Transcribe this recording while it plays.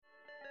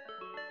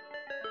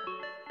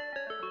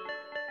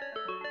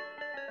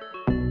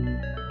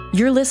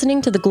You're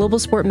listening to the Global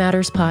Sport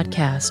Matters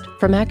podcast.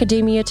 From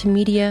academia to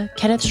media,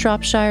 Kenneth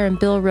Shropshire and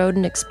Bill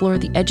Rhoden explore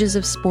the edges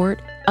of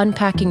sport,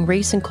 unpacking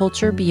race and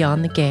culture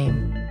beyond the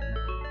game.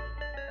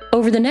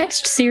 Over the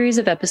next series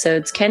of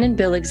episodes, Ken and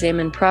Bill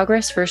examine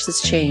progress versus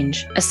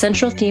change, a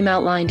central theme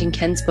outlined in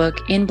Ken's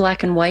book, In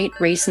Black and White,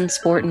 Race and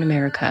Sport in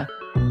America.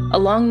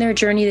 Along their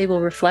journey, they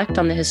will reflect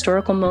on the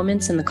historical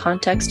moments in the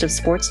context of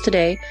sports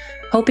today,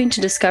 hoping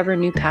to discover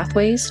new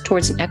pathways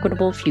towards an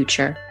equitable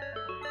future.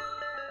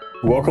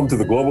 Welcome to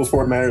the Global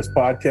Sport Matters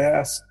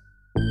podcast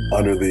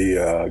under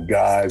the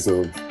guise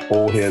of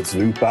Old Heads,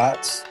 New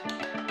Thoughts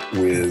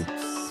with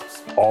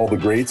all the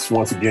greats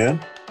once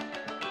again.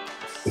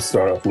 Let's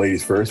start off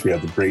ladies first. We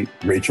have the great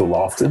Rachel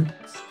Lofton.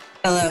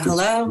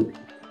 Hello.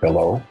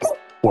 Hello.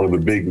 One of the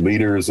big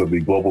leaders of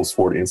the Global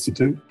Sport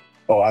Institute.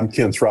 Oh, I'm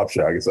Ken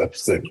Shropshire. I guess I have to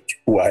say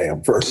who I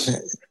am first.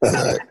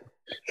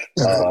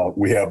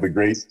 We have the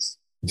great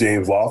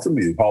James Lofton,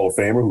 the Hall of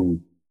Famer, who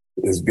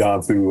has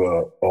gone through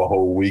a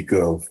whole week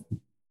of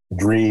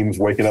dreams,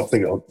 waking up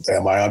thinking, oh,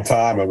 am I on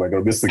time? Am I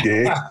going to miss the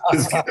game?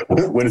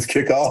 When it's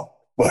kickoff?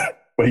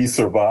 But he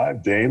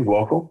survived. James,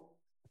 welcome.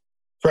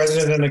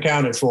 President and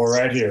accounted for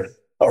right here.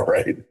 All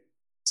right.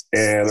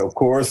 And of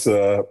course,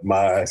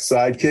 my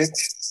sidekick,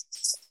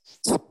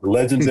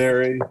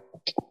 legendary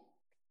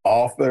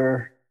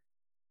author,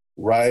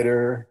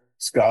 writer,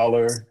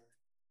 scholar,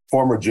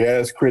 former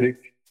jazz critic,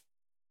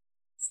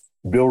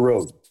 Bill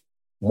Rhoden,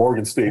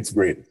 Morgan State's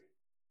greatest.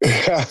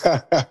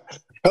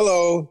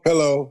 Hello.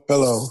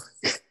 All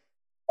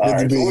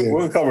right, so we're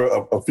going to cover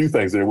a few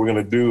things there. We're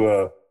going to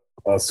do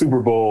a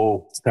Super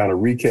Bowl kind of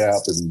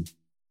recap and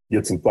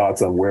get some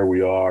thoughts on where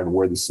we are and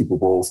where the Super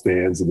Bowl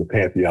stands in the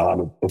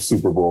pantheon of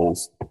Super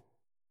Bowls.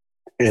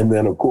 And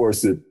then, of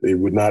course, it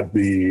would not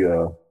be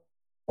a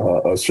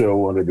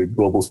show under the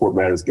Global Sport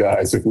Matters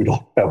guys if we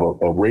don't have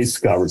a race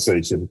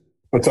conversation.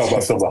 We'll talk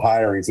about some of the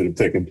hirings that have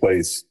taken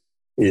place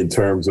in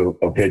terms of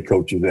head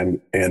coaches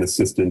and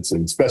assistants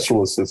and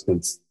special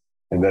assistants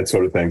and that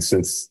sort of thing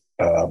since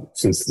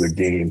the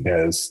game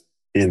has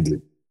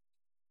ended.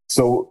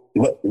 So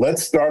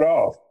let's start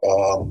off.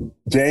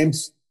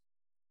 James,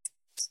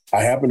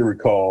 I happen to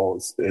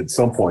recall at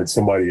some point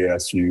somebody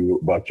asked you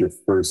about your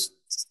first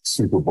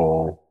Super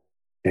Bowl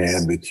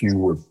and that you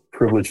were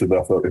privileged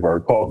enough, if I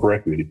recall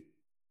correctly,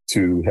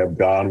 to have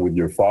gone with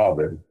your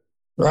father.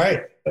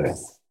 Right.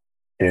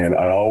 And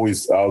I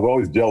was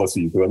always jealous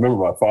of you because I remember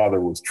my father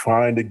was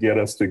trying to get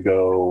us to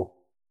go,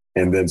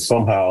 and then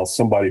somehow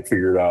somebody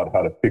figured out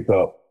how to pick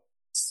up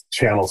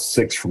Channel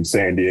 6 from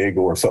San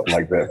Diego or something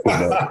like that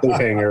from the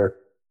cliffhanger.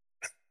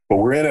 But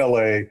we're in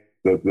LA,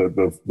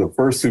 the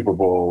first Super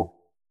Bowl.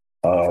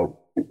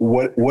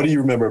 What do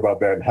you remember about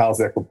that, and how's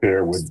that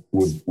compare with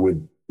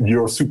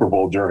your Super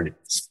Bowl journey?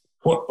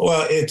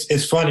 Well,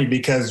 it's funny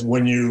because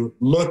when you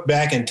look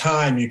back in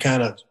time, you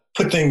kind of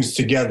put things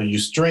together, you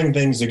string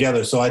things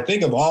together. So I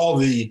think of all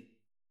the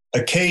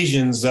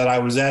occasions that I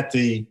was at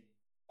the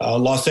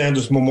Los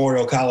Angeles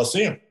Memorial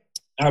Coliseum.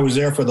 I was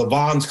there for the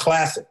Vons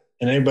Classic.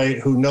 And anybody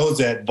who knows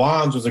that,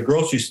 Vons was a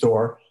grocery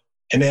store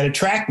and they had a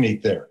track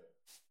meet there.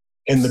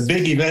 And the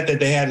big event that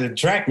they had at the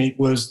track meet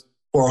was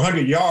for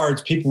 100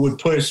 yards, people would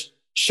push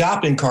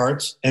shopping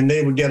carts and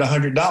they would get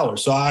 $100.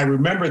 So I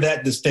remember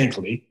that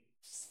distinctly.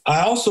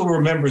 I also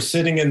remember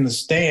sitting in the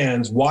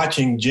stands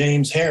watching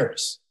James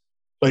Harris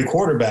play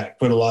quarterback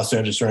for the Los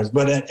Angeles Rams.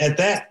 But at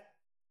that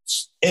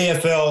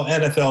AFL,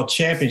 NFL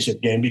championship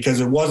game, because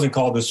it wasn't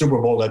called the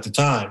Super Bowl at the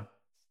time,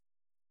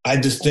 I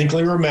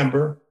distinctly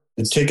remember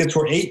the tickets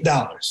were $8.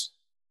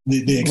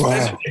 The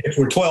expensive tickets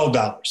were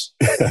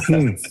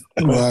 $12.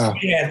 Wow.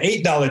 We had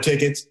 $8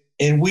 tickets,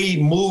 and we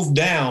moved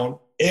down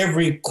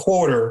every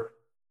quarter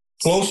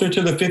closer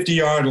to the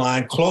 50-yard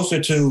line,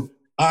 closer to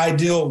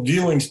ideal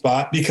viewing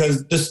spot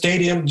because the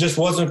stadium just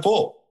wasn't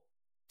full.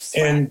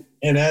 And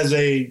as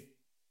a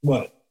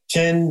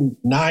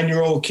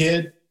 9-year-old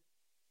kid,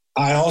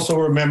 I also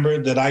remember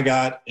that I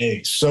got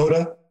a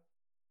soda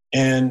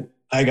and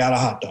I got a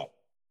hot dog.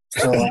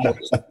 So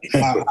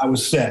I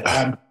was set.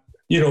 I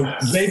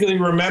vaguely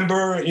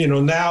remember,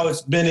 now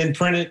it's been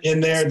imprinted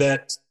in there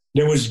that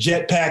there was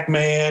Jetpack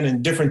Man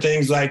and different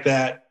things like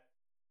that.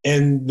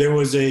 And there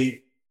was a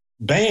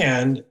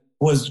band,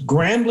 was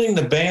Grambling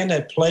the band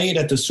that played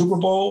at the Super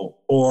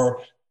Bowl?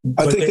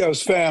 I think that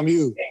was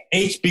FAMU.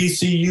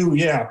 HBCU,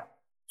 yeah.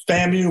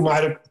 FAMU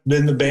might have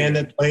been the band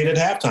that played at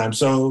halftime.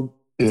 So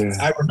yeah.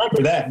 I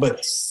remember that.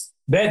 But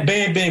that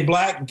band being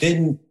black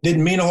didn't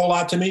mean a whole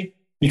lot to me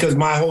because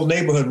my whole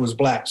neighborhood was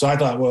black. So I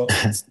thought, well,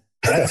 that's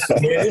the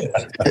way it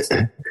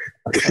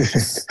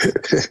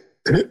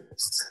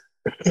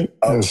is.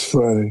 That's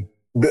funny.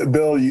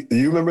 Bill, you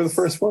remember the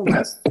first one?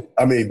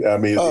 I mean,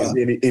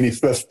 any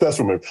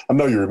special memory? I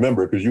know you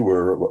remember because you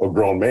were a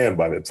grown man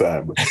by that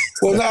time. But.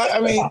 Well, no, I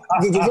mean,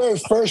 the very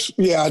first,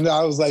 I know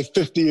I was like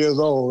 50 years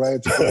old,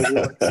 right?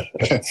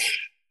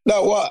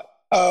 No,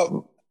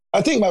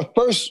 I think my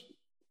first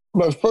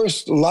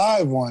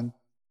live one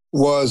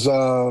was,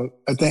 I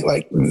think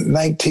like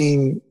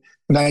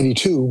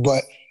 1992,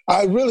 but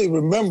I really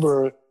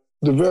remember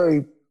the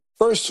very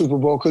first Super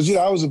Bowl because,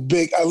 I was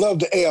I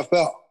loved the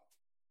AFL.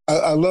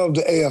 I loved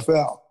the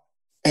AFL.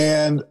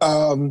 And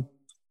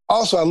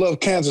also I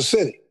loved Kansas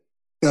City.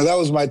 That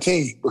was my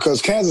team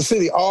because Kansas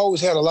City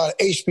always had a lot of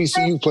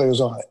HBCU players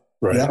on it.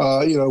 Right.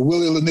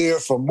 Willie Lanier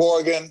from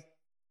Morgan,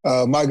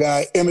 my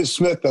guy Emmitt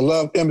Smith. I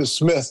love Emmitt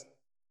Smith,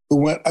 who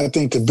went, I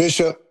think, to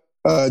Bishop.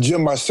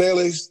 Jim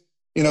Marsalis,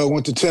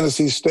 went to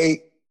Tennessee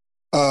State.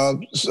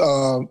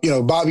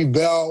 Bobby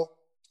Bell.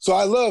 So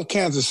I love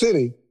Kansas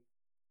City.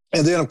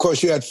 And then, of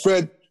course, you had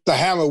Fred the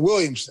Hammer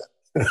Williamson,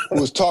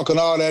 who was talking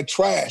all that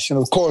trash. And,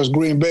 of course,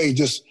 Green Bay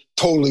just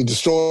totally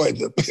destroyed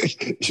them,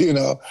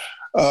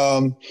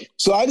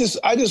 So I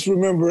just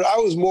remember I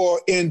was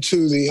more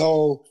into the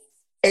whole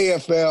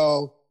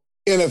AFL,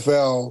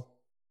 NFL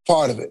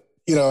part of it,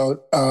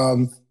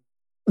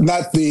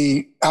 not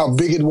how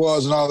big it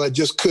was and all that,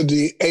 just could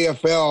the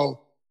AFL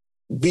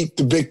beat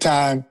the big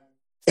time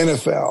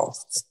NFL.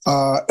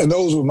 And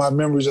those were my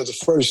memories of the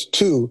first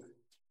two.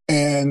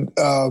 And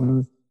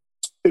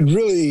it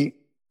really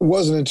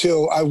wasn't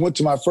until I went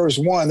to my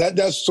first one,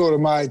 that's sort of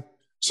my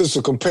sense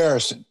of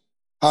comparison,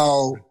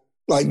 how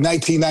like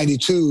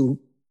 1992,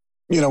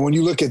 when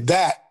you look at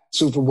that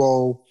Super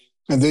Bowl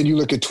and then you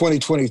look at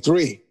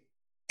 2023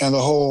 and the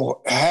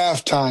whole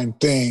halftime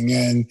thing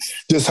and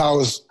just how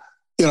it's,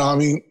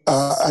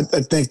 I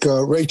think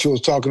Rachel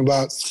was talking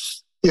about,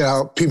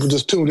 people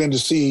just tuned in to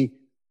see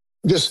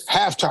just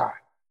halftime,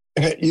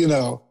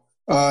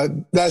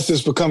 that's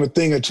just become a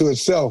thing unto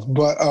itself.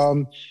 But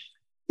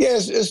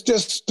it's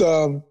just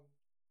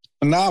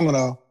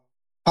phenomenal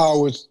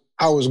how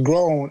it's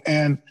grown.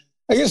 And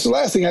I guess the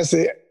last thing I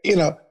say,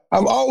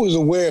 I'm always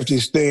aware of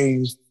these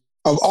things,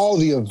 of all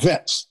the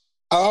events.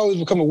 I always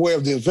become aware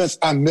of the events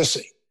I'm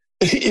missing,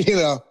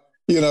 because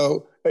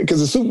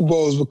the Super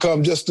Bowl has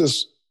become just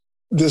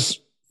this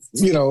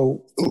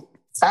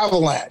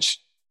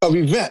avalanche of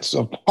events,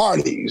 of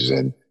parties,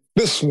 and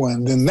this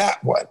one, then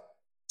that one.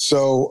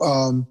 So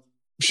I'm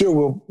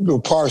sure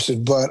we'll parse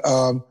it, but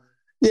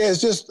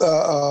it's just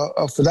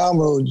a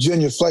phenomenal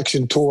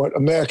genuflection toward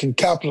American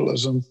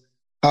capitalism.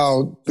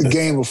 How the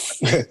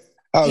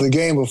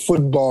game of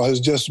football has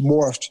just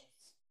morphed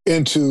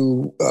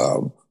into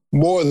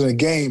more than a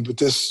game, but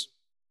this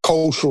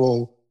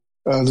cultural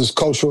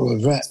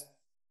event.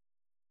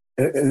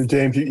 And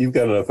James, you've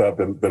got enough out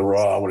been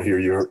raw. I want to hear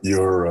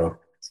your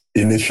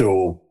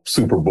initial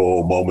Super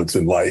Bowl moments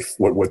in life.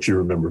 What you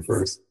remember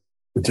first,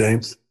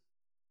 James?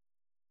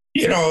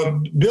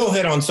 Bill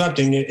hit on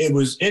something. It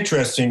was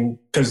interesting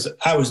because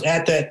I was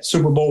at that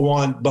Super Bowl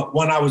one, but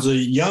when I was a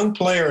young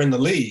player in the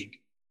league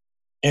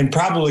and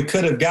probably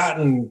could have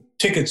gotten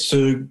tickets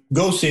to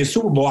go see a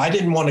Super Bowl, I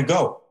didn't want to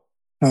go.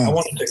 I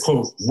wanted to,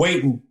 quote,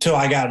 wait until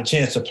I got a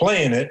chance to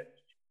play in it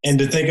and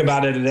to think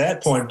about it at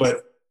that point.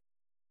 But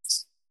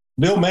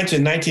Bill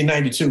mentioned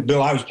 1992.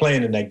 Bill, I was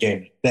playing in that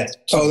game. That's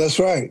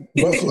right.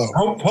 Buffalo.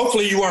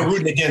 Hopefully you weren't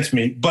rooting against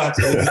me, but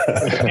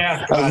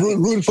I was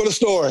rooting for the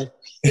story.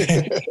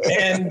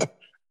 and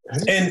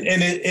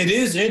it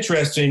is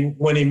interesting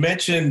when he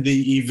mentioned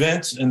the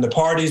events and the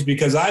parties,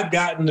 because I've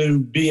gotten to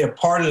be a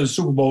part of the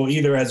Super Bowl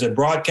either as a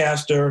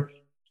broadcaster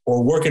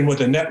or working with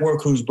a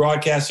network who's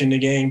broadcasting the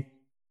game.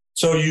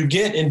 So you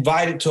get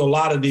invited to a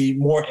lot of the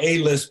more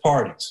A-list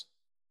parties.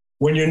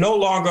 When you're no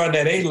longer on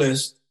that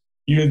A-list,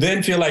 you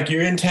then feel like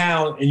you're in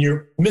town and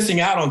you're missing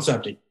out on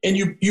something. And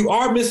you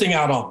are missing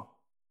out on,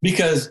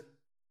 because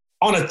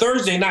on a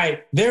Thursday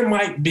night, there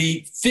might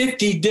be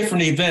 50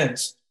 different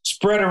events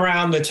spread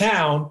around the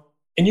town,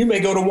 and you may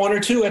go to one or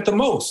two at the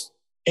most.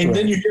 And right.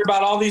 Then you hear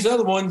about all these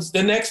other ones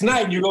the next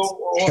night, and you go,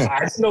 oh,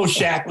 I didn't know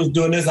Shaq was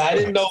doing this. I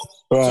didn't know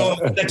so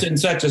such and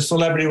such a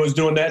celebrity was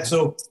doing that.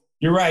 So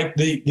you're right,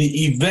 the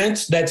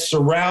events that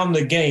surround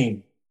the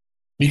game,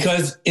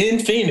 because in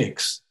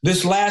Phoenix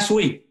this last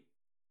week,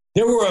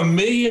 there were 1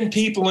 million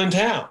people in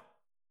town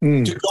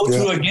to go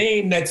to a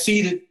game that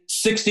seated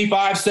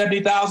 65,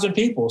 70,000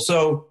 people.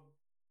 So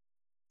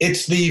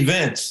it's the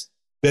events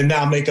that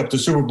now make up the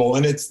Super Bowl,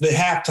 and it's the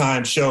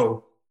halftime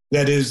show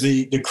that is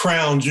the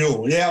crown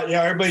jewel. Yeah,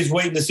 everybody's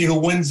waiting to see who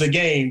wins the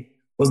game,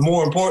 but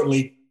more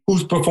importantly,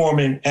 who's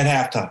performing at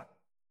halftime.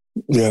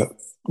 Yeah.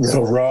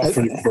 So, Rob,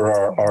 for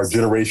our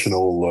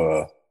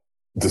generational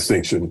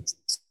distinction.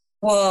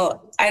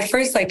 Well, I'd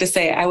first like to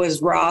say I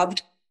was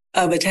robbed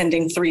of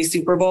attending 3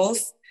 Super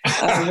Bowls.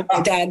 My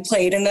dad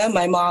played in them.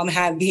 My mom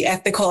had the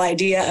ethical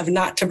idea of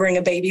not to bring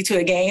a baby to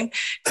a game,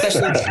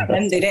 especially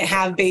when they didn't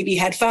have baby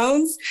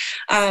headphones.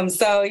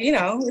 So,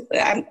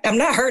 I'm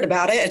not hurt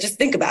about it. I just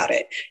think about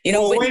it.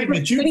 Well, wait a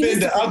minute. You've been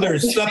to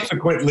others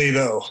subsequently,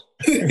 though.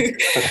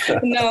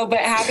 No, but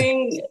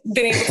having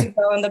been able to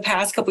go in the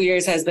past couple of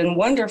years has been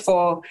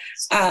wonderful.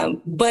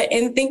 But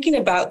in thinking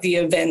about the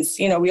events,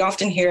 we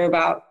often hear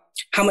about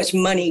how much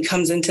money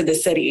comes into the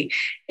city.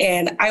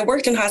 And I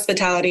worked in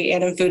hospitality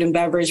and in food and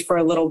beverage for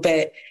a little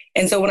bit.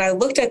 And so when I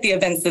looked at the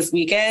events this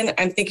weekend,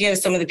 I'm thinking of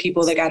some of the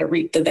people that got to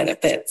reap the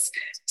benefits.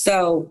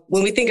 So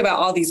when we think about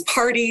all these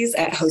parties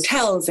at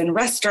hotels and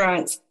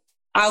restaurants,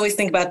 I always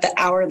think about the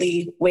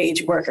hourly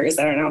wage workers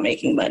that are now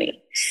making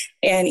money.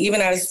 And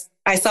even I was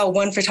I saw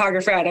one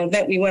photographer at an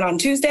event we went on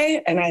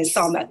Tuesday, and I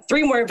saw him at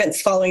 3 more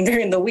events following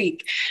during the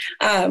week.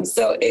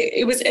 So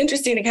it was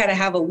interesting to kind of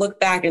have a look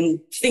back and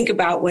think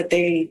about what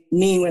they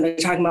mean when they're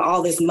talking about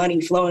all this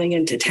money flowing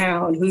into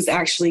town, who's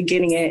actually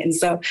getting it. And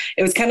so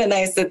it was kind of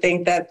nice to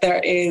think that there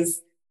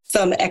is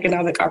some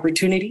economic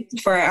opportunity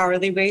for our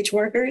hourly wage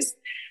workers.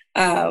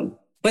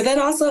 But then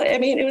also, I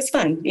mean, it was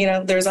fun. You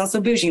know, there's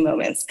also bougie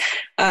moments.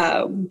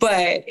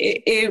 But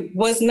it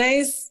was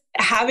nice.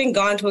 Having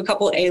gone to a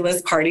couple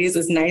A-list parties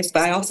was nice,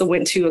 but I also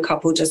went to a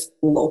couple just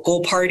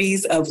local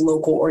parties of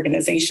local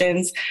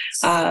organizations.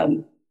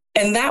 And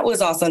that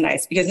was also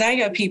nice because now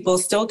you have people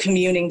still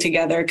communing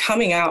together,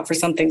 coming out for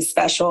something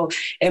special.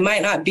 It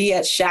might not be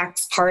at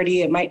Shaq's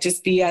party. It might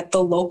just be at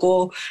the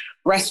local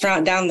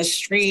restaurant down the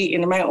street,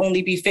 and there might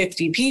only be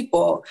 50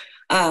 people.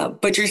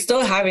 But you're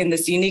still having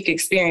this unique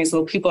experience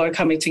where people are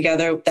coming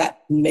together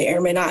that may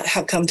or may not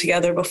have come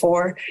together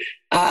before.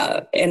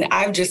 And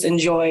I've just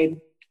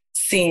enjoyed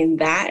seeing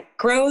that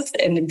growth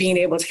and being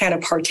able to kind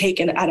of partake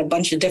in at a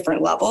bunch of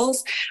different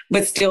levels,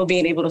 but still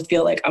being able to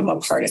feel like I'm a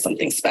part of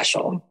something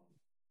special.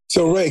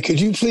 So Ray, could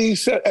you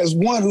please, as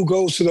one who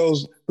goes to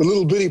the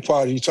little bitty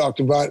party you talked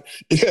about,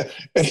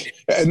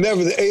 and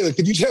never the A-list,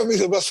 could you tell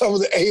me about some of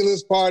the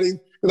A-list parties?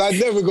 Because I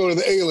never go to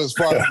the A-list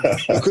party.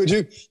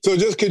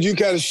 Could you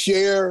kind of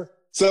share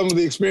some of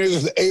the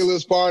experiences of the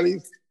A-list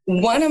parties?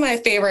 One of my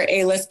favorite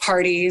A-list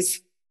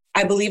parties,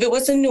 I believe it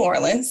was in New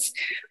Orleans.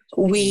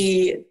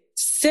 We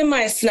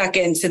semi-snuck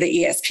into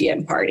the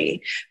ESPN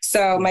party.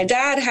 So my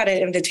dad had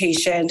an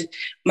invitation.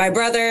 My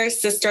brother,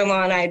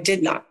 sister-in-law, and I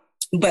did not.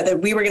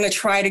 But we were going to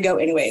try to go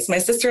anyways. My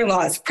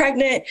sister-in-law is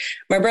pregnant.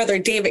 My brother,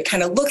 David,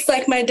 kind of looks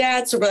like my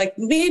dad. So we're like,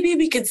 maybe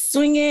we could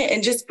swing it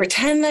and just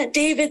pretend that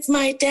David's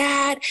my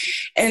dad.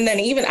 And then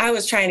even I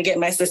was trying to get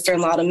my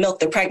sister-in-law to milk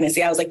the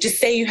pregnancy. I was like, just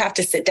say you have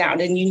to sit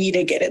down and you need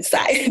to get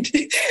inside,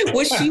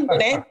 which she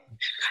wouldn't.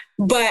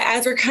 But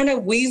as we're kind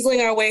of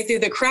weaseling our way through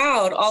the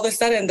crowd, all of a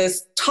sudden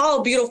this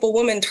tall, beautiful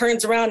woman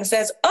turns around and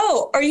says,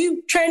 "Oh, are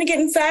you trying to get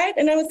inside?"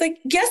 And I was like,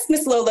 "Yes,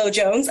 Miss Lolo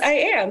Jones, I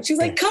am." She's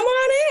like, "Come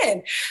on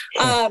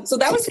in." So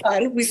that was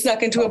fun. We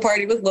snuck into a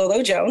party with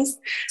Lolo Jones.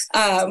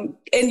 And,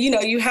 you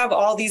know, you have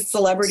all these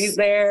celebrities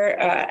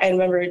there. I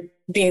remember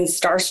being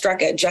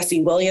starstruck at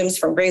Jesse Williams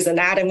from Grey's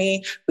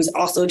Anatomy, who's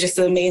also just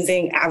an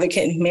amazing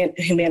advocate and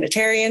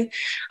humanitarian.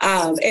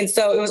 And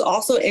so it was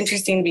also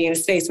interesting to be in a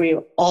space where you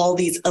have all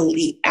these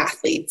elite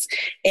athletes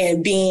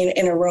and being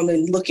in a room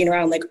and looking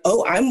around like,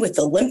 oh, I'm with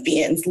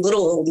Olympians,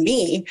 little old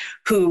me,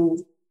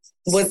 who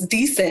was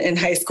decent in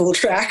high school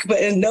track, but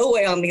in no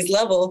way on these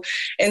levels.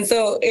 And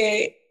so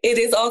it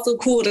is also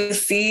cool to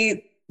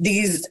see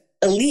these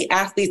elite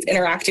athletes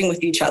interacting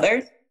with each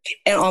other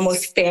and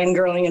almost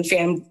fangirling and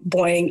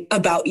fanboying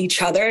about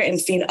each other and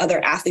seeing other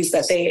athletes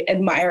that they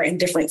admire in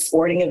different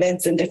sporting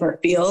events and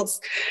different fields.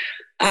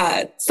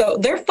 So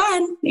they're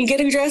fun. You get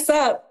to dress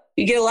up.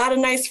 You get a lot of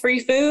nice free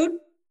food,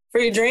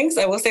 free drinks.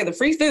 I will say the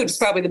free food is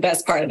probably the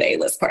best part of the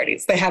A-list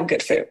parties. They have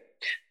good food.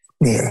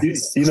 Yeah.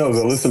 You know,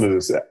 to listen to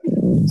this,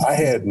 I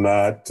had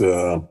not,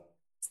 the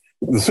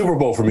Super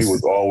Bowl for me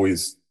was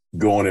always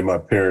going in my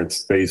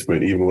parents'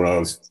 basement, even when I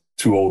was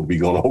too old to be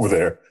going over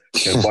there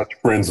and watch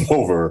friends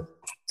over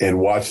and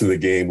watching the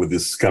game with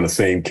this kind of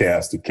same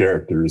cast of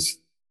characters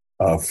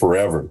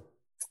forever.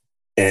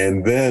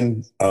 And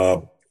then,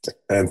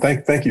 and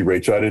thank you,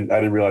 Rachel. I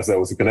didn't realize that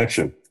was a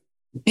connection.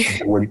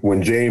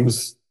 When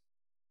James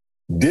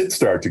did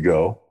start to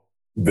go,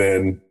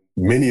 then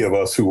many of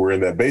us who were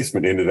in that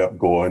basement ended up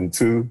going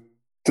to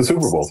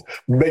Super Bowls.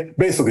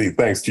 Basically,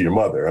 thanks to your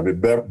mother. I mean,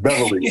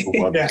 Beverly was the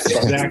one. Yes,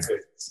 exactly.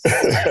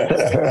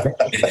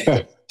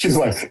 She's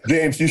like,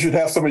 James, you should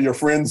have some of your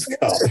friends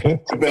come.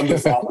 Give them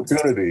this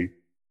opportunity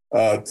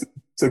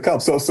to come.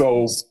 So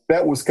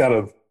that was kind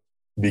of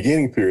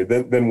beginning period.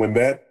 Then when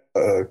that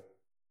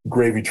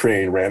gravy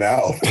train ran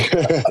out,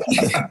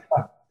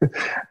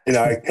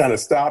 I kind of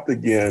stopped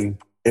again,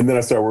 and then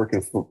I started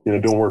working for,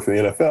 doing work for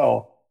the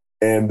NFL,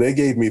 and they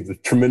gave me the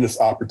tremendous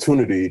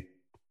opportunity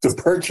to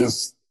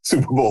purchase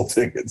Super Bowl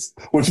tickets,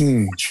 which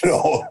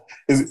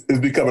is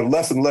becoming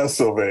less and less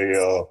of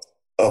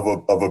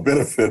a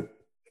benefit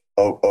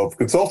of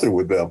consulting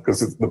with them,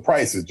 because the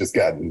price has just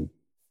gotten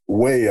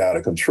way out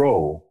of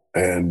control.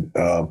 And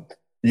the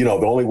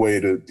only way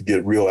to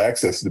get real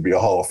access is to be a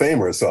Hall of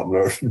Famer or something,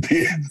 or to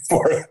be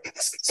for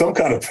some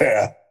kind of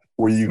path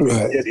where you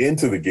can get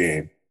into the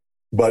game.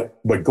 But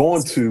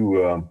going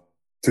to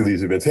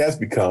these events has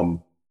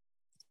become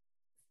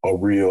a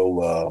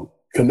real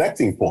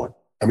connecting point.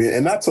 I mean,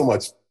 and not so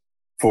much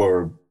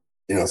for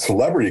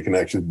celebrity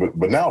connections,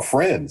 but now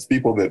friends,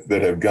 people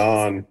that have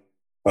gone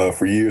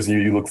for years,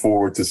 and you look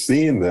forward to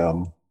seeing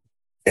them,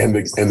 and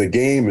the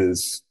game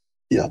is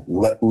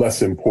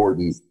less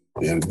important.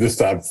 And this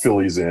time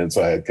Philly's in,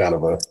 so I had kind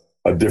of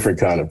a different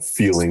kind of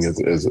feeling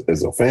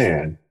as a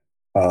fan.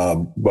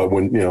 But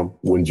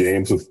when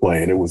James was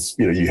playing, it was,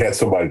 you had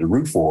somebody to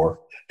root for.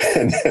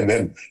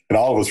 And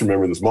all of us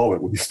remember this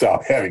moment when you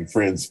stop having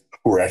friends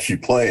who are actually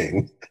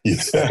playing. You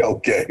say,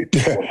 okay,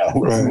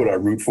 who would I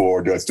root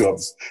for? Do I still have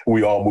to,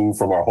 we all move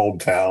from our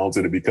hometowns,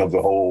 and it becomes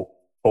a whole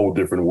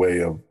different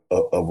way of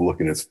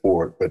looking at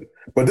sport. But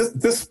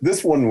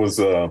this one was,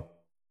 billed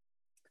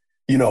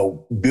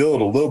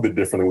a little bit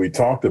different. We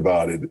talked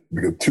about it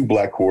because 2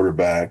 Black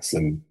quarterbacks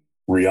and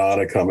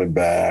Rihanna coming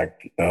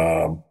back,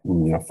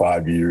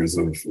 5 years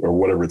or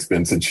whatever it's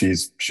been since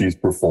she's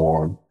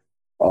performed.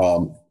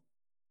 And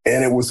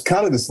it was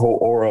kind of this whole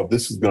aura of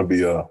this is going to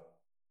be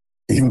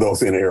even though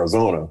it's in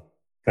Arizona,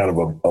 kind of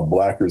a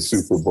blacker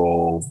Super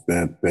Bowl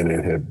than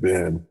it had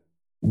been.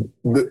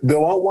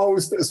 Bill, why don't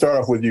we start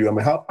off with you? I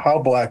mean,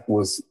 how black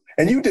was,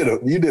 and you did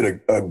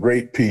a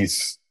great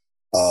piece.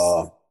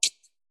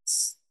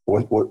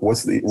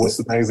 What's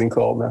the magazine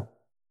called now?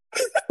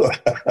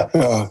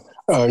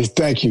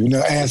 Thank you.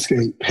 No,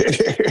 Andscape.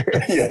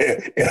 yeah,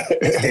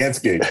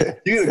 Andscape.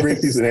 You did a great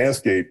piece in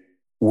Andscape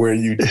where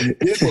you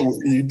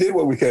did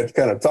what we had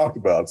kind of talked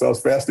about. So I was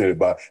fascinated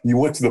by it. You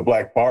went to the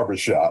Black Barber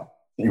Shop.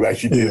 You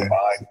actually did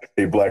find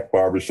a Black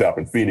Barber Shop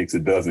in Phoenix.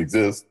 It does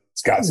exist,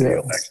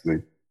 Scottsdale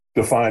actually,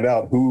 to find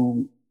out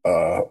who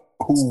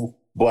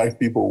Black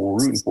people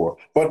were rooting for.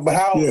 But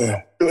how,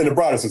 in the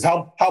broader sense,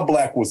 how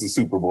Black was the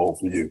Super Bowl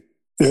for you?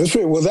 Yeah, it's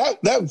pretty. Well, that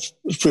was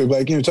pretty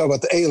black. You talk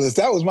about the A-list.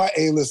 That was my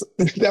A-list.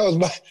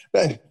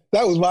 That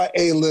was my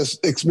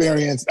A-list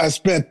experience. I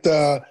spent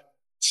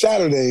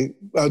Saturday,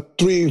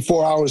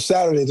 3-4 hours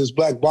Saturday at this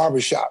Black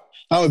barbershop.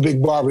 I'm a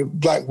big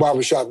Black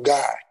barbershop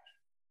guy.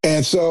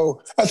 And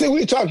so I think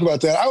we talked about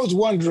that. I was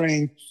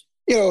wondering,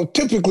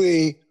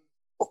 typically,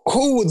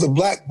 who would the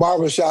Black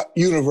barbershop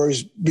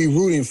universe be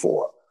rooting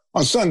for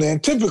on Sunday?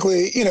 And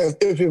typically,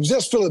 if it was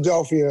just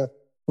Philadelphia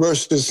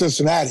versus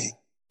Cincinnati,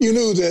 you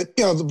knew that,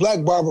 the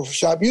Black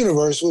barbershop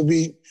universe would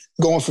be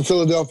going for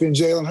Philadelphia and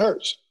Jalen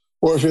Hurts.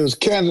 Or if it was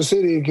Kansas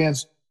City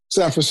against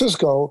San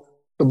Francisco,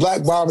 the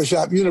Black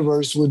barbershop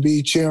universe would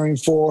be cheering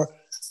for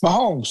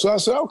Mahomes. So I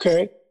said,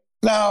 okay.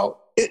 Now,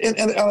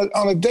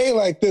 on a day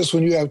like this,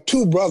 when you have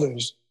 2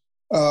 brothers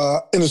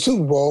in the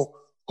Super Bowl,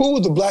 who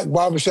would the Black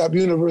barbershop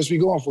universe be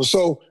going for?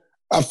 So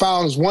I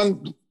found this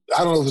one,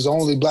 I don't know if it's the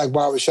only Black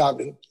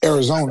barbershop in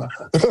Arizona,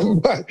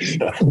 but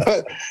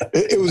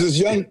it was this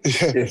young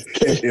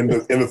in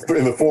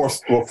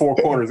the four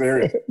corners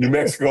area, New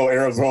Mexico,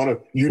 Arizona,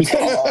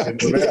 Utah, and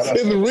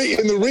Nevada. in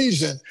the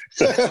region.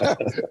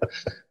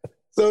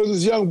 So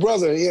this young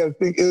brother, I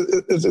think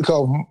it's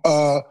called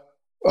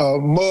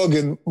Mug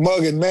and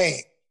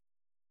Main,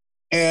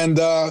 and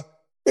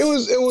it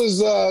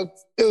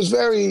was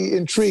very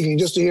intriguing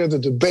just to hear the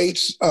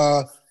debates,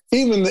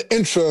 even the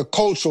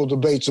intra-cultural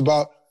debates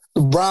about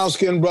the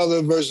brown-skinned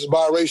brother versus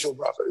biracial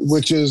brother,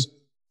 which is,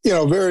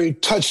 very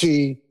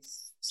touchy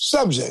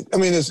subject. I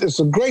mean, it's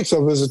a great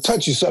subject. It's a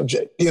touchy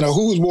subject.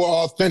 Who's more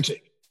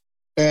authentic?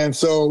 And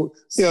so,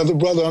 the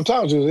brother I'm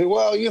talking to said,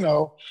 well,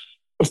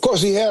 of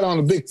course he had on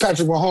the big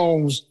Patrick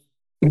Mahomes,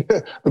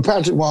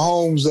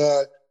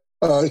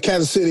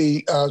 Kansas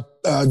City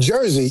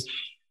jersey,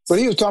 but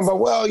he was talking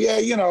about,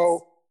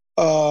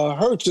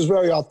 Hurts is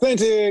very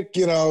authentic.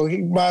 He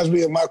reminds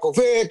me of Michael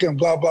Vick and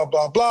blah, blah,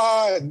 blah,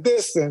 blah, and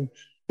this. And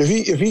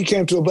if he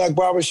came to a Black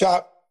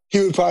barbershop,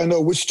 he would probably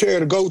know which chair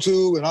to go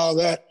to and all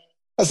that.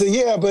 I said,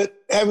 yeah, but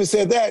having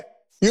said that,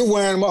 you're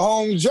wearing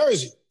Mahomes'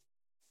 jersey.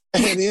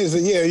 And he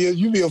said, yeah,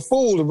 you'd be a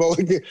fool to go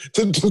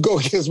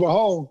against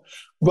Mahomes.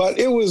 But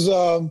it was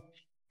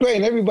great.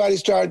 And everybody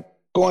started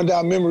going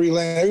down memory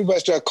lane. Everybody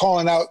started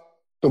calling out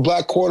the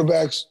Black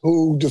quarterbacks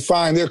who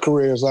defined their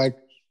careers. Like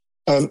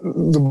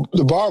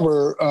the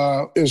barber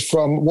is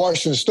from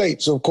Washington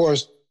State. So, of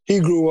course,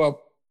 he grew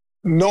up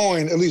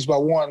knowing at least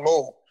about Warren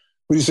Moon.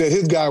 But he said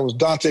his guy was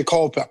Dante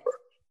Culpepper.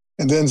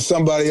 And then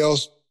somebody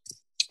else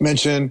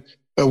mentioned,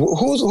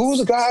 who's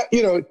the guy,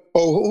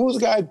 who was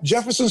the guy,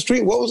 Jefferson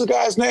Street? What was the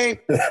guy's name?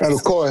 And,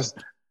 of course,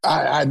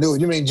 I knew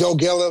it. You mean Joe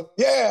Geller?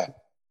 Yeah.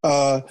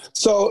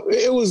 So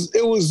it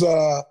was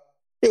a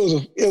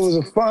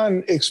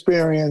fun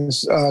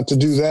experience to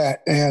do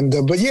that. And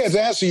but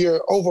to answer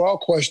your overall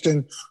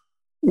question,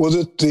 was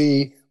it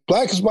the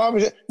blackest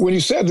barbershop? When you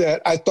said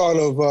that, I thought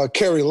of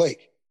Kerry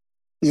Lake,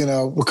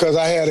 because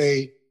I had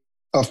a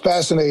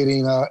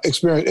fascinating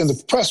experience in the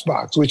press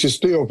box, which is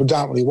still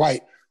predominantly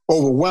white,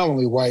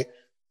 overwhelmingly white.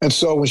 And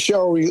so when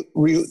Cheryl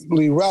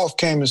Lee Ralph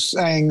came and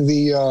sang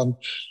the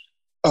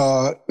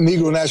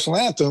Negro National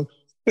Anthem,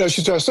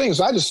 she started singing.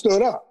 So I just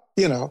stood up,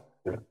 Yeah.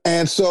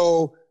 And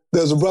so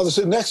there's a brother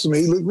sitting next to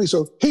me. He looked at me,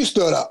 so he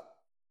stood up.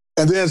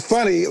 And then it's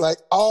funny, like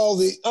all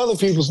the other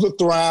people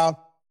looked around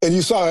and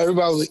you saw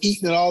everybody was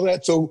eating and all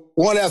that. So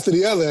one after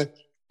the other,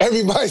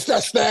 everybody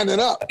started standing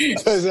up.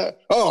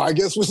 I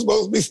guess we're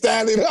supposed to be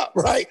standing up,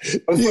 right?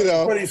 What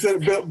you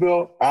said,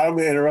 Bill, I don't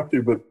mean to interrupt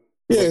you, but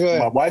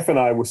my wife and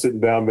I were sitting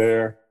down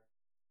there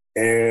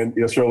and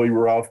Cheryl Lee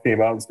Ralph came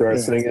out and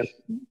started singing.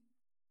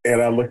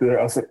 And I looked at her,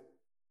 I said,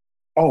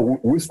 oh,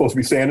 we're supposed to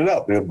be standing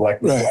up. The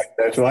Black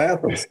National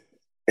Anthem.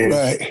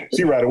 And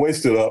she right away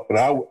stood up, and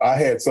I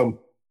had some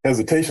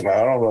hesitation.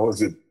 I don't know.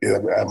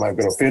 Am I going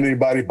to offend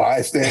anybody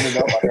by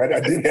standing up? I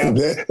didn't have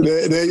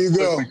there you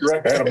go.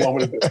 Correct. I had a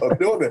moment of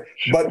doing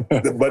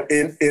that. But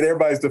in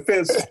everybody's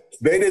defense,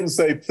 they didn't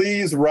say,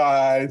 please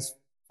rise.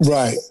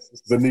 Right.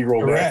 The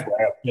Negro national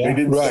anthem. Yeah. They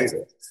didn't say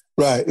that.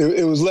 Right.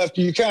 It was left.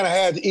 You kind of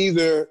had to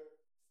either.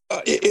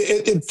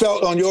 It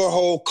felt on your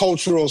whole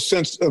cultural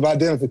sense of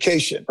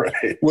identification,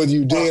 right, whether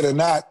you did or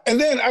not. And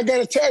then I got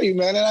to tell you,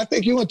 man, and I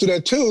think you went through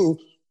that too.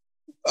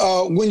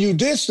 When you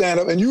did stand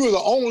up, and you were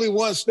the only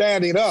one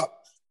standing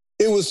up,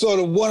 it was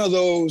sort of one of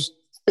those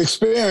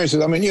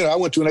experiences. I mean, I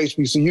went to an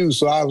HBCU,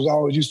 so I was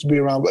always used to be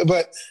around.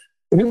 But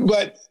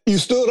you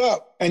stood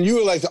up, and you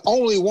were like the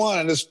only one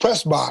in this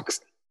press box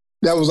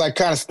that was like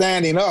kind of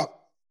standing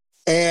up,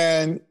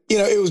 and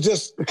it was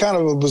just kind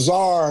of a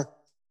bizarre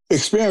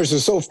experience.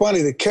 It's so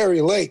funny that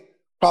Kerry Lake,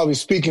 probably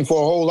speaking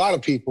for a whole lot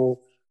of people,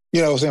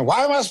 saying,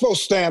 "Why am I supposed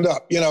to stand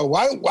up?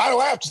 Why do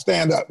I have to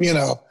stand up?"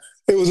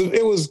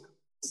 It was.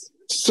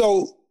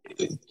 So,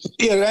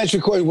 to answer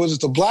your question, was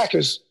it the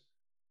blackest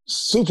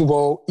Super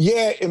Bowl?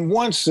 Yeah, in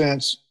one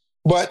sense,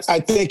 but I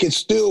think it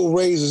still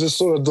raises this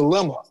sort of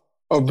dilemma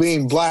of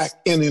being black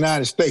in the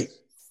United States.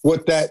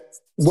 What that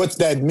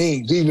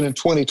means, even in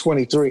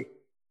 2023.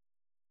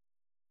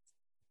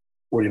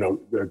 Well,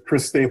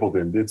 Chris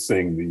Stapleton did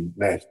sing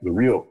the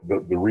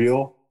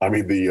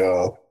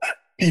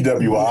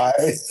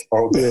PWI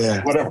or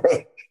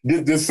whatever.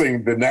 Did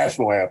sing the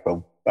national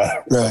anthem.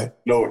 Right.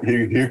 No,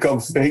 here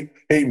comes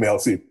hate mail.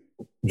 See,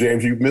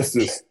 James, you missed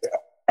this.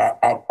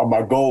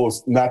 My goal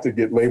is not to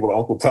get labeled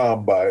Uncle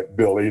Tom by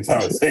Bill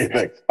anytime I say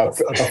anything. I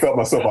felt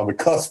myself on the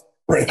cusp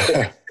right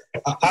there.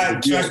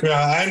 Trust me,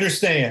 I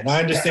understand. You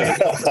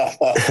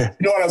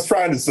know what I was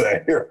trying to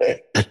say,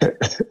 right?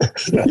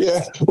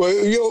 Yeah. Well,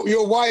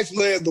 your wife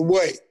led the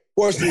way.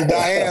 Fortunately,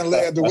 Diane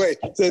led the way.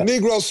 Said,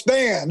 "Negro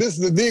stand. This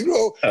is the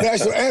Negro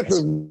national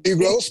anthem.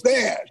 Negro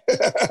stand."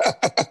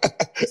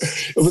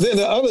 But then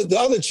the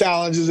other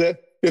challenge is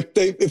that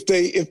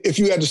if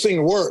you had to sing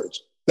the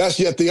words, that's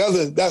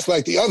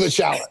like the other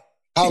challenge.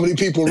 How many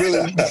people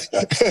really?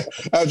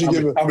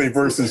 How many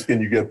verses can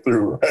you get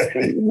through?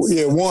 Right?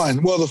 Yeah,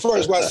 one. Well, the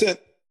first one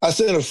I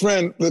sent a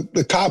friend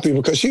the copy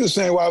because she was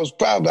saying, "Well, I was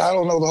proud, but I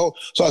don't know the whole."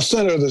 So I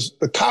sent her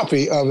the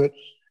copy of it,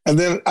 and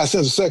then I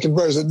sent the second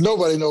verse. And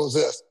nobody knows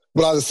this,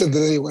 but I just sent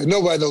it anyway.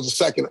 Nobody knows the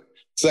second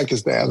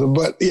stanza.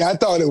 But yeah, I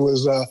thought it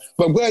was.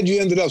 But I'm glad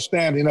you ended up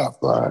standing up,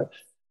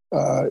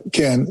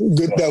 Ken.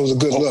 Good. That was a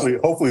good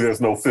look. Hopefully, there's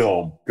no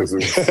film because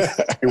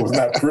it was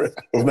not pretty.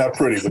 It was not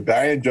pretty. But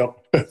Diane jumped.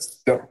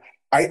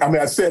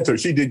 I said to her,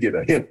 she did get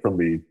a hint from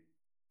me,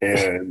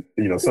 and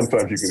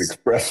sometimes you can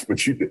express, but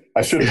she did.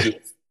 I should have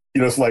just.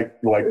 It's like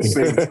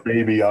saying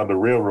baby on the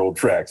railroad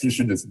tracks. You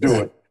should just do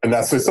it. And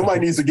I said,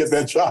 somebody needs to get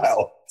that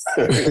child.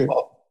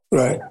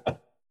 Right.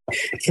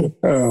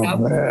 Oh,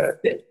 man.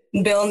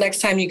 Bill, next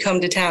time you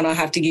come to town, I'll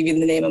have to give you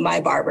the name of my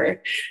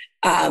barber.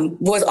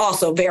 Was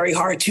also very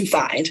hard to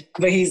find,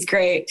 but he's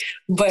great.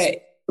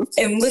 But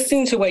in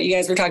listening to what you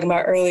guys were talking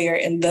about earlier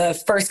in the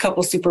first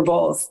couple Super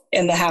Bowls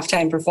and the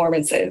halftime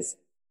performances,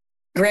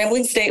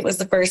 Grambling State was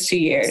the first 2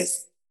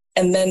 years,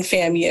 and then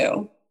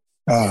FAMU.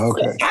 Oh,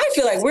 okay. I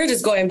feel like we're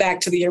just going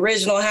back to the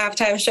original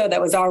halftime show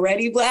that was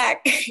already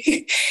black.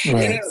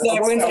 Right.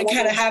 Everyone's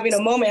kind of having a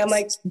moment. I'm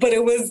like, but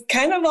it was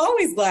kind of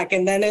always black.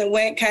 And then it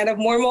went kind of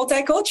more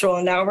multicultural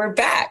and now we're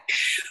back.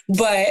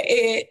 But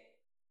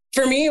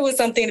for me, it was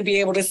something to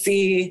be able to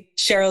see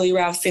Sheryl Lee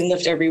Ralph sing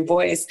Lift Every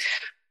Voice.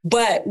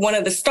 But one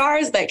of the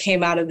stars that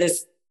came out of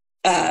this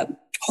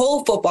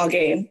whole football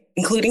game,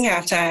 including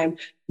halftime,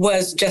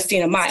 was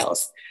Justina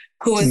Miles,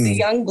 who was the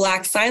young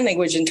black sign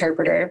language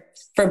interpreter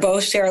for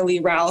both Sheryl Lee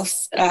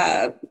Ralph's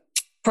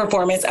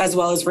performance as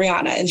well as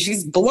Rihanna. And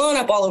she's blown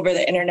up all over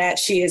the internet.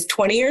 She is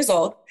 20 years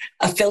old,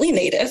 a Philly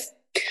native.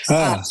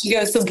 She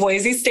goes to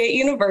Boise State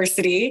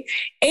University,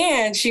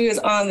 and she was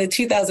on the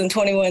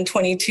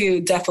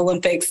 2021-22 Deaf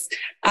Olympics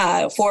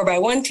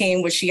 4x1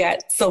 team, which she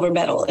got silver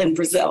medal in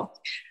Brazil.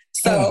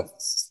 So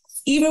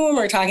even when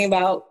we're talking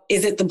about,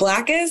 is it the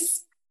blackest?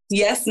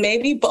 Yes,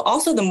 maybe, but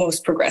also the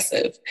most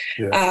progressive.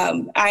 Yeah.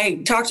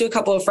 I talked to a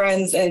couple of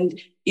friends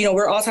and,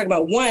 we're all talking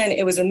about one,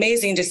 it was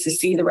amazing just to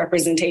see the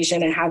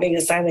representation and having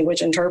a sign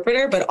language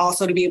interpreter, but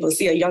also to be able to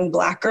see a young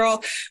black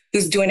girl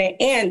who's doing it.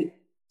 And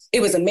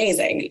it was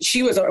amazing.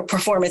 She was a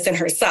performance in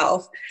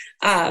herself.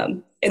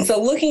 And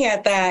so looking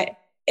at that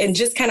and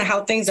just kind of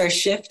how things are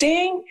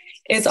shifting,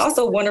 it's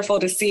also wonderful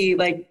to see,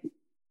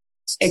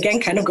 again,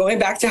 kind of going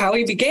back to how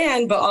we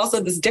began, but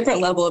also this different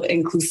level of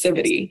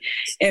inclusivity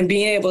and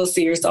being able to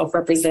see yourself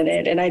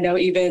represented. And I know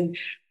even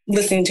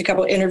listening to a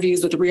couple of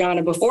interviews with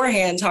Rihanna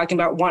beforehand, talking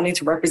about wanting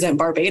to represent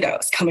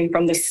Barbados, coming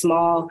from this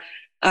small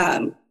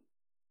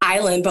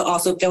island, but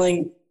also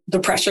feeling the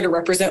pressure to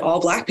represent all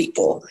Black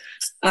people.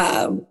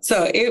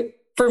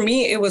 For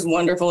me, it was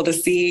wonderful to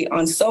see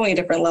on so many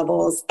different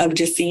levels of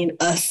just seeing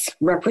us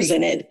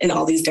represented in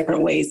all these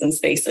different ways and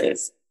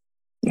spaces.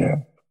 Yeah.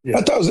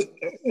 I thought it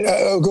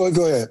was,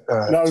 go ahead. I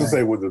was going to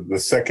say, was it the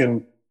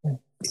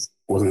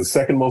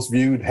second most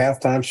viewed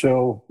halftime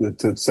show?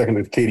 The second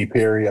to Katy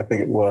Perry, I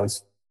think it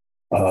was.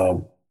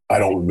 I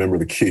don't remember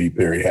the Katy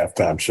Perry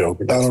halftime show.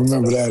 I don't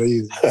remember that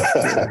either.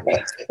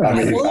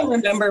 I only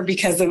remember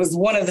because it was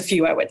one of the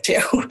few I went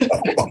to.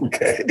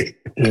 Okay.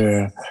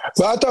 Yeah.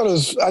 But I thought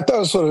it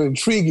was sort of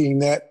intriguing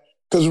that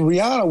because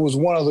Rihanna was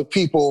one of the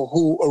people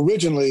who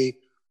originally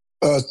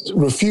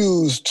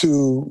refused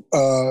to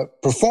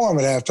perform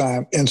at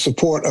halftime in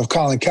support of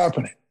Colin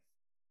Kaepernick.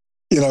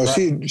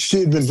 Right. She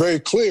had been very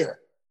clear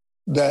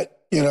that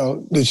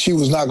that she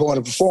was not going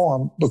to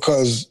perform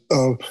because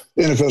of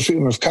NFL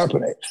treatment of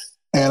Kaepernick.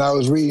 And I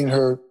was reading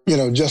her,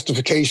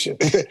 justification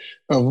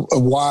of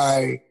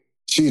why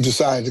she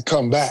decided to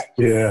come back.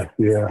 Yeah.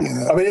 I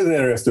mean, it's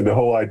interesting, the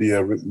whole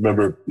idea.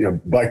 Remember,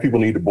 black people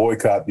need to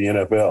boycott the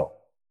NFL.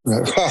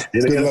 The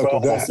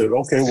NFL said,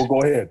 okay, well,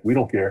 go ahead. We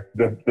don't care.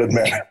 Doesn't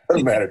matter.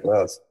 Doesn't matter to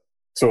us.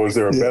 So is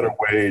there a better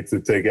way to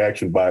take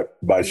action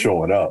by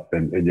showing up?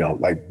 And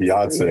like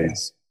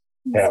Beyonce's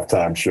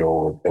halftime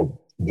show of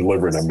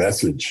delivering a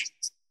message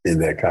in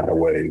that kind of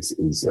way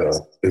is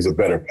a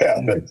better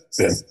path than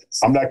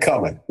I'm not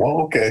coming.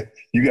 Well, okay.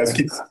 You guys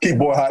keep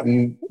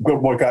boycotting the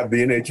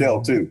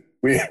NHL too.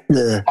 Well,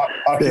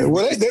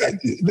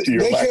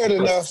 they cared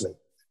enough.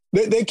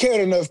 They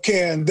cared enough,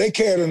 Ken. They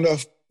cared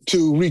enough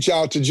to reach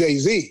out to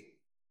Jay-Z.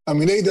 I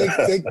mean, they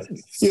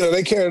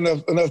they cared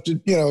enough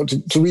to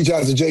reach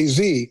out to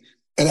Jay-Z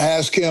and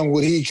ask him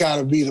would he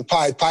kind of be the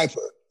Pied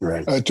Piper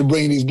to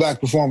bring these black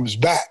performers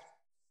back.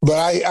 But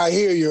I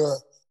hear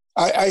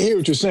I hear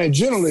what you're saying.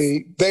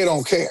 Generally, they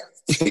don't care.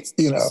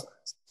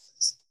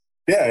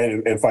 Yeah,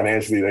 and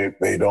financially,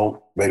 they don't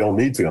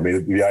need to. I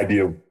mean, the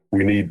idea of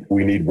we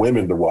need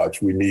women to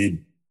watch. We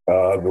need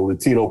the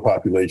Latino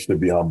population to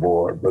be on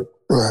board. But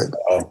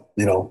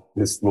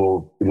this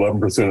little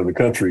 11% of the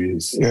country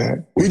is. Yeah,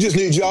 we just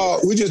need y'all.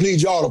 We just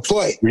need y'all to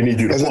play. We need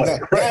you to play.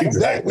 Right,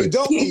 exactly. We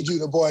don't need you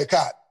to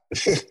boycott.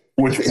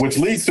 which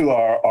leads to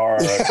our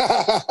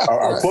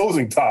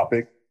closing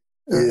topic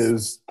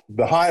is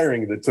the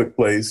hiring that took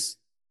place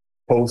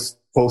post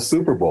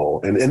Super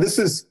Bowl, and this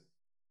is.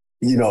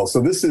 So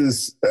this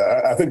is,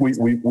 I think we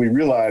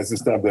realized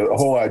this time that the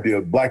whole idea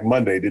of Black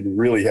Monday didn't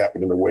really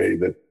happen in the way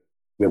that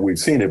we've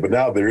seen it. But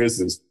now there is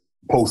this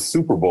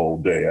post-Super Bowl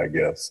day, I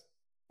guess,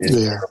 in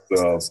terms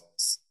of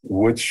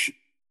which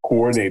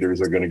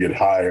coordinators are going to get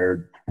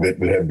hired that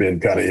have been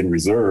kind of in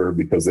reserve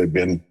because they've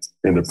been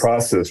in the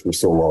process for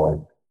so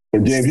long.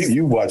 And James,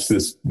 you watched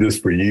this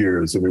for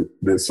years. I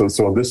mean,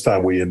 so this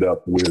time we end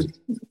up with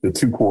the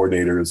two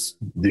coordinators,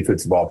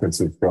 defensive,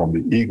 offensive, from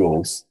the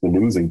Eagles, the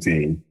losing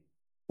team,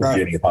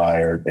 getting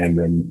hired, and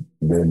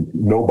then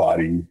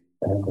nobody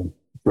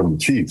from the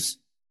Chiefs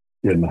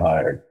getting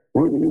hired.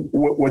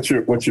 What's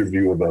your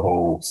view of the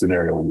whole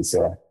scenario on the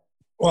side?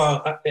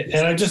 Well,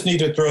 and I just need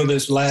to throw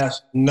this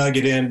last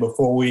nugget in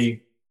before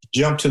we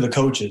jump to the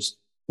coaches.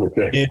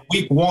 Okay. In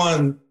week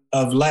 1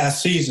 of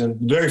last season,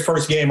 the very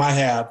first game I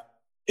have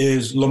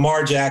is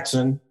Lamar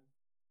Jackson,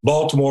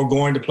 Baltimore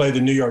going to play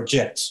the New York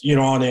Jets,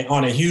 on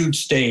a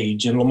huge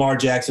stage, and Lamar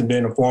Jackson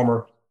being a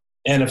former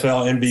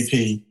NFL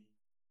MVP.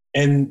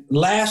 And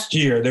last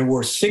year, there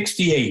were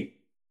 68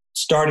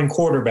 starting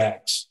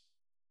quarterbacks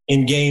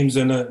in games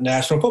in the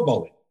National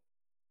Football League.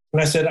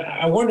 And I said,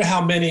 I wonder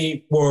how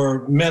many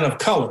were men of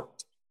color.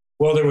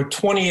 Well, there were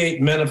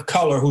 28 men of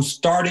color who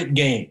started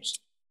games.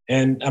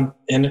 And I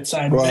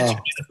mentioned men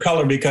of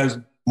color because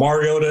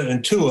Mariota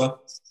and Tua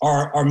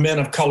are men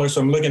of color, so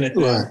I'm looking at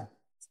them. Right.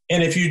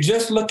 And if you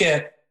just look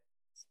at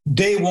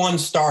day one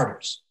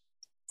starters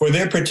for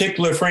their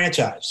particular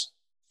franchise,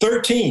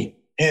 13.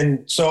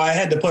 And so I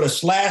had to put a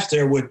slash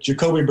there with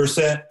Jacoby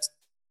Brissett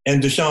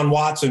and Deshaun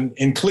Watson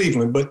in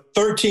Cleveland, but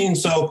 13.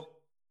 So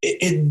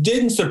it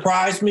didn't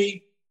surprise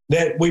me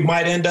that we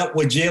might end up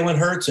with Jalen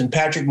Hurts and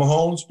Patrick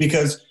Mahomes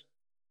because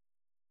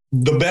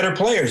the better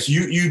players,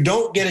 you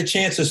don't get a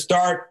chance to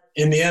start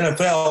in the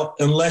NFL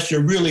unless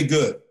you're really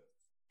good.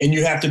 And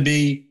you have to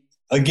be,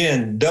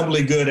 again,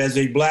 doubly good as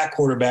a black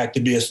quarterback to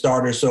be a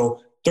starter.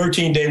 So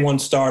 13 day one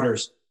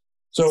starters.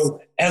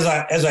 So as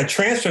I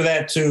transfer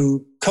that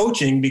to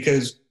coaching,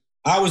 because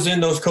I was in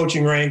those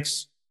coaching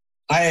ranks,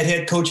 I had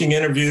head coaching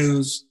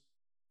interviews,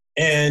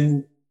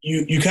 and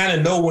you kind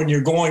of know when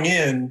you're going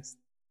in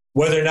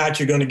whether or not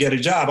you're going to get a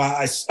job.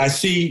 I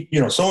see,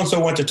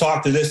 so-and-so went to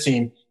talk to this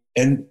team,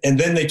 and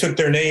then they took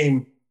their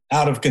name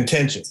out of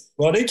contention.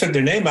 Well, they took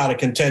their name out of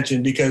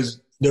contention because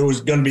there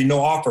was going to be no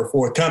offer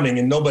forthcoming,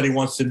 and nobody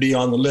wants to be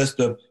on the list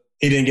of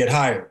he didn't get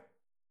hired.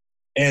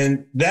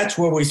 And that's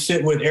where we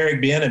sit with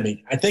Eric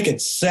Bieniemy. I think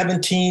it's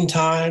 17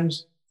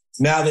 times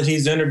now that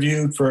he's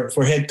interviewed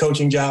for head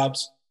coaching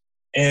jobs.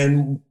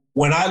 And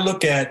when I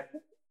look at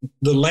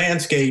the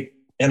landscape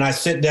and I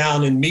sit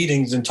down in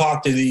meetings and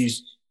talk to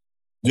these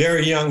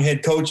very young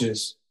head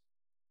coaches,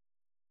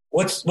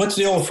 what's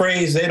the old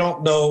phrase? They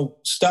don't know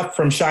stuff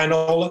from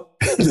Shinola.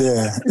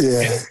 Yeah.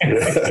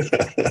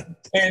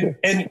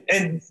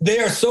 and they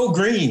are so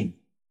green.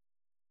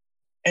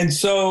 And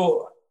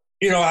so,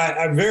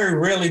 I very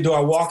rarely do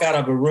I walk out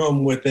of a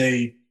room with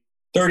a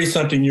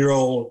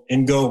 30-something-year-old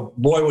and go,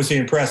 boy, was he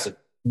impressive.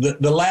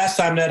 The last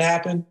time that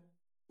happened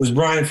was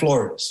Brian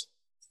Flores.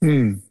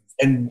 And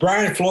And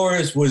Brian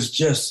Flores was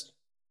just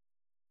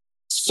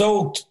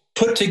so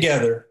put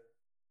together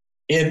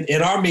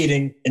in our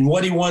meeting and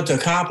what he wanted to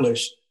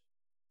accomplish.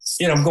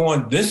 I'm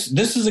going, this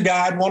is a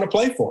guy I'd want to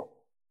play for.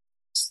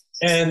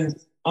 And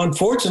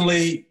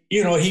unfortunately,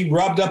 he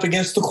rubbed up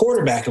against the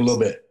quarterback a little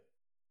bit.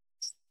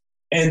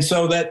 And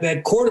so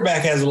that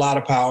quarterback has a lot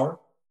of power.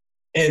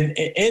 And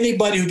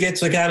anybody who gets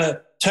to kind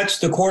of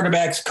touch the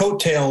quarterback's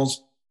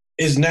coattails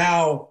is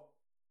now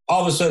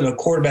all of a sudden a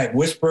quarterback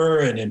whisperer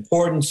and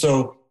important.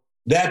 So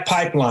that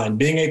pipeline,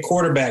 being a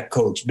quarterback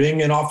coach,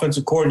 being an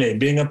offensive coordinator,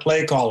 being a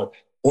play caller,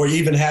 or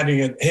even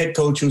having a head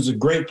coach who's a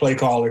great play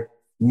caller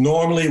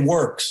normally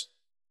works,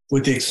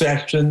 with the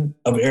exception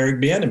of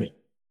Eric Bieniemy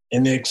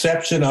and the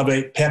exception of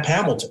a Pep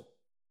Hamilton.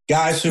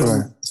 Guys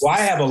who I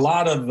have a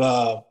lot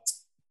of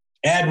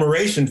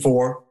admiration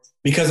for,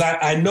 because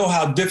I know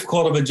how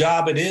difficult of a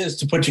job it is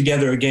to put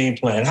together a game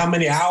plan, how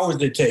many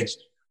hours it takes,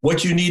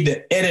 what you need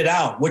to edit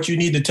out, what you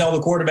need to tell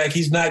the quarterback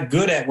he's not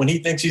good at when he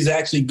thinks he's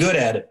actually good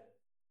at it.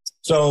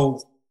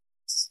 So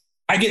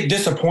I get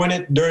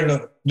disappointed during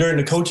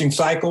the coaching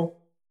cycle,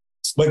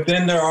 but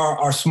then there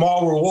are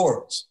small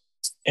rewards.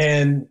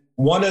 And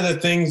one of the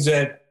things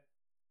that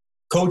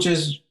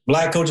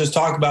black coaches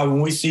talk about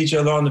when we see each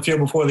other on the field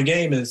before the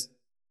game is,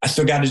 I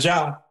still got a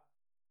job.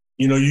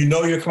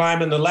 You're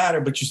climbing the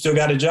ladder, but you still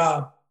got a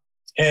job.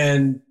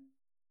 And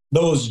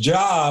those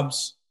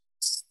jobs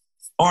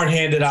aren't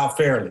handed out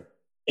fairly.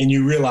 And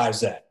you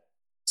realize that.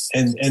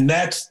 And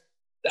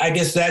I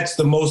guess that's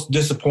the most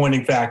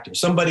disappointing factor.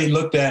 Somebody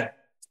looked at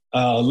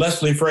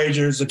Leslie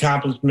Frazier's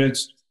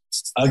accomplishments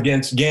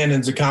against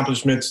Gannon's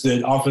accomplishments,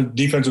 the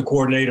defensive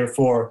coordinator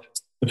for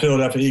the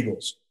Philadelphia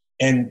Eagles.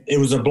 And it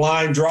was a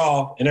blind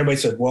draw. And everybody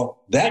said,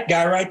 well, that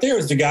guy right there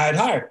is the guy I'd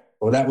hired.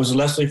 Well, that was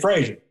Leslie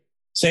Frazier.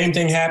 Same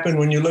thing happened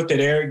when you looked at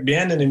Eric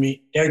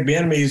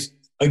Bieniemy's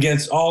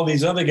against all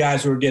these other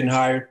guys who were getting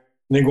hired.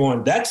 And they're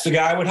going, that's the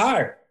guy I would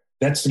hire.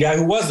 That's the guy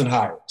who wasn't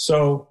hired.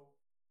 So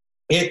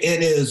it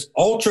is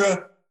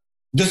ultra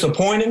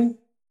disappointing,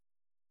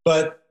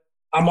 but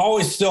I'm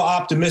always still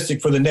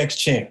optimistic for the next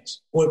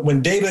chance.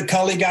 When David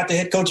Culley got the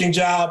head coaching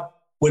job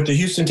with the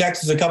Houston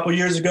Texans a couple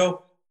years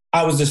ago,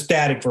 I was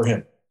ecstatic for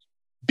him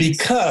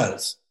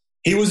because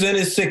he was in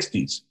his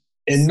 60s.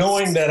 And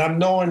knowing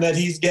that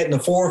he's getting a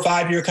 4 or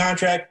 5 year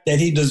contract that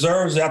he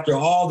deserves after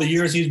all the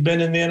years he's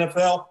been in the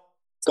NFL,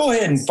 go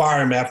ahead and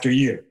fire him after a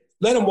year.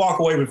 Let him walk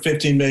away with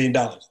 $15 million.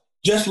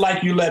 Just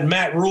like you let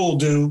Matt Rule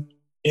do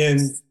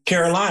in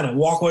Carolina,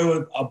 walk away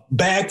with a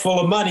bag full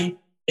of money,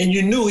 and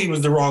you knew he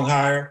was the wrong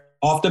hire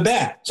off the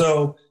bat.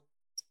 So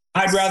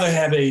I'd rather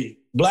have a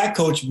black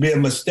coach be a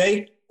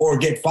mistake or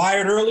get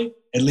fired early.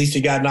 At least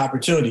he got an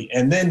opportunity.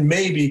 And then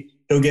maybe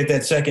he'll get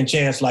that second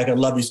chance like a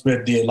Lovie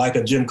Smith did, like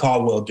a Jim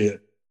Caldwell did.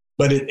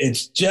 But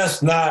it's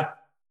just not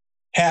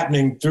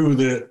happening through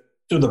the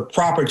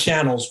proper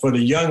channels for the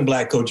young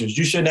black coaches.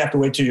 You shouldn't have to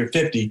wait till you're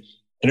 50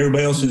 and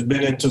everybody else who's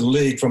been into the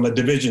league from a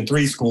Division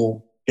III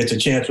school gets a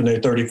chance when they're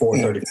 34 or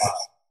 35.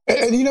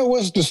 And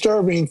what's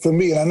disturbing for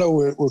me, and I know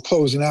we're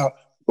closing out,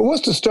 but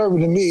what's disturbing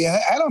to me, and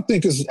I don't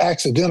think this is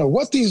accidental,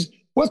 what these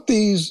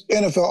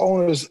NFL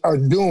owners are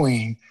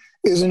doing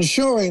is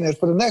ensuring that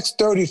for the next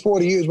 30,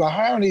 40 years, by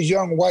hiring these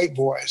young white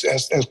boys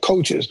as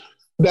coaches,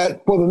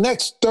 that for the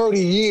next 30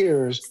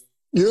 years,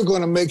 you're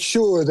going to make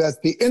sure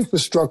that the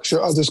infrastructure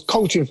of this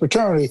coaching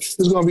fraternity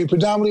is going to be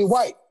predominantly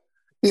white,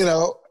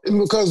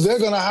 because they're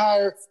going to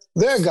hire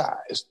their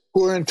guys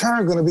who are in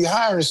turn going to be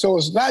hiring. So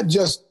it's not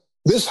just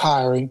this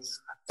hiring.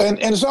 And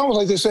it's almost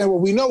like they're saying, well,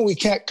 we know we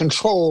can't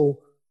control,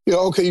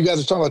 okay, you guys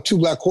are talking about 2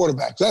 black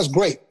quarterbacks. That's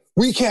great.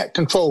 We can't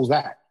control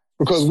that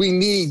because we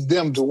need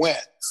them to win.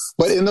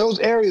 But in those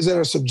areas that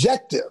are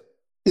subjective,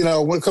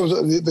 when it comes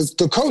to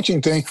the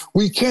coaching thing,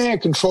 we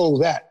can't control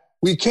that.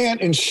 We can't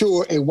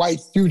ensure a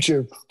white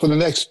future for the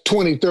next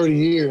 20, 30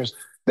 years.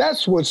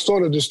 That's what's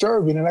sort of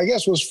disturbing. And I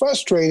guess what's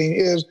frustrating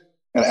is,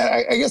 and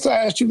I guess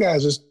I asked you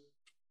guys is,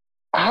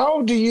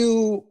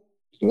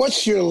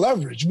 what's your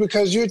leverage?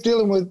 Because you're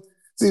dealing with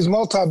these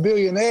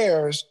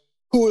multi-billionaires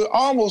who are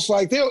almost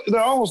like, they're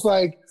almost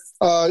like,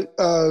 who's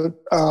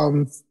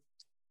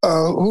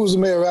the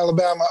mayor of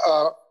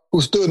Alabama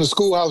who stood in the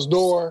schoolhouse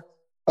door?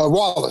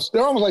 Wallace.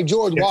 They're almost like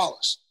George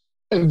Wallace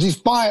and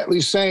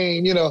defiantly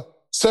saying,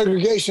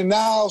 segregation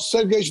now,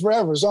 segregation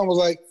forever. It's almost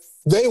like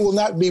they will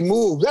not be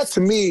moved. That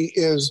to me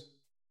is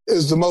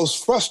the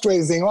most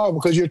frustrating thing of all,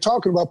 because you're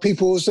talking about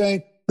people who are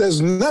saying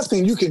there's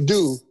nothing you can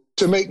do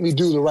to make me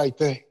do the right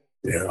thing.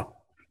 Yeah.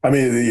 I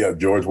mean,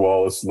 George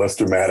Wallace,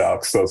 Lester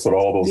Maddox, so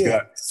all those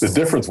guys. The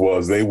difference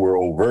was they were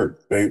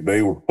overt.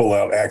 They were pulling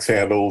out axe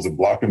handles and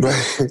blocking.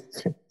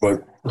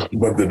 But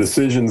the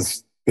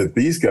decisions that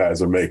these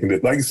guys are making,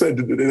 that, like you said,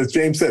 as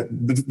James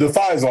said,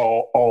 defies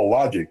all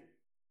logic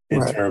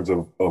in terms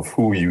of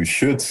who you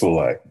should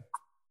select.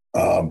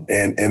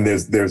 And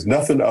there's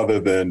nothing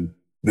other than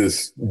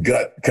this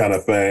gut kind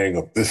of thing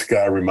of this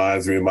guy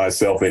reminds me of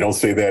myself. They don't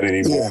say that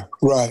anymore.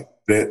 Yeah, right.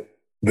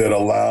 That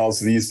allows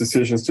these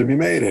decisions to be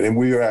made. And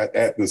we are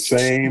at the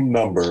same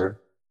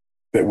number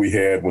that we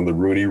had when the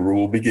Rooney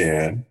Rule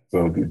began.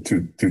 So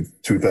to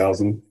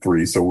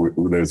 2003. So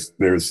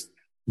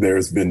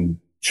there's been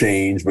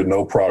change, but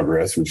no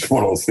progress, which is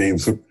one of those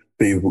themes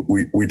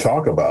we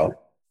talk about.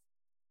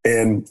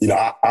 And, you know,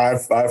 I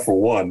for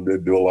one,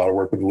 do a lot of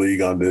work with the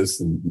league on this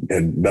and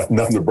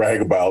nothing to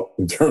brag about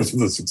in terms of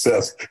the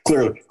success.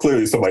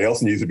 Clearly somebody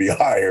else needs to be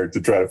hired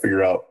to try to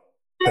figure out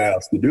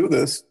paths to do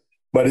this.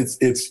 But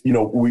it's you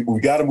know,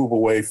 we got to move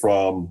away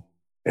from,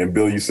 and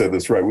Bill, you said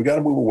this right, we got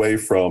to move away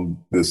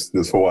from this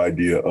whole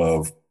idea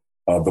of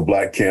the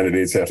Black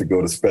candidates have to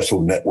go to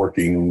special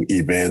networking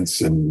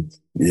events and,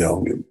 you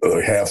know,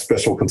 have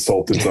special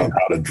consultants on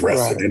how to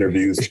dress in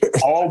interviews.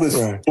 All this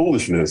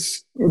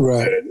foolishness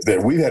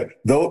that we've had.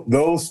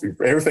 Those,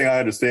 everything I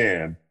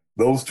understand,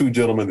 those two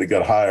gentlemen that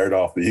got hired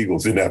off the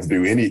Eagles didn't have to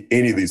do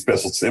any of these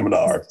special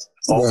seminars.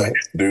 All they had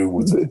to do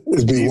was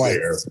be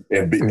there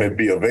and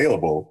be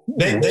available.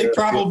 They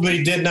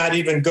probably did not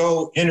even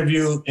go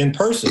interview in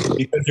person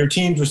because their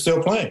teams were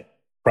still playing.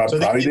 Probably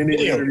didn't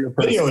even interview in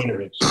person. Video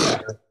interviews.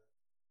 Yeah.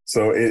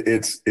 So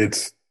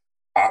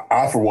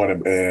I for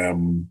one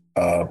am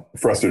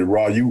frustrated.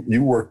 Raw,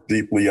 you worked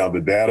deeply on the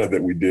data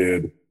that we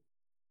did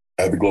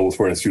at the Global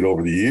Sport Institute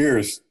over the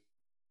years.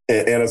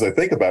 And as I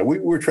think about it, we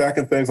were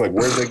tracking things like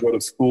where did they go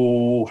to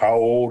school? How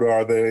old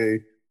are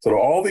they? So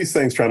all these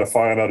things trying to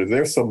find out, is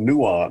there some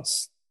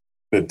nuance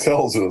that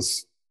tells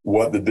us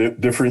what the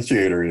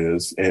differentiator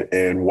is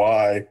and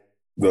why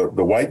the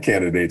white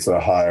candidates are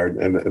hired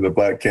and the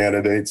Black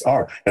candidates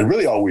are. And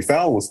really all we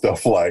found was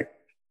stuff like,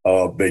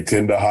 they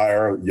tend to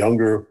hire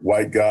younger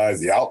white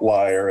guys. The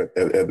outlier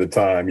at the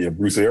time, you know,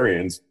 Bruce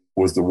Arians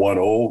was the one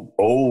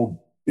old,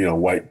 you know,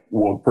 white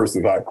one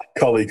person.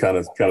 Cully kind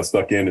of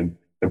stuck in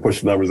and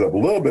pushed the numbers up a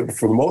little bit. But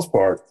for the most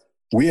part,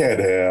 we had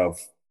to have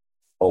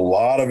a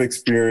lot of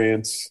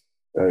experience.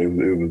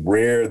 It was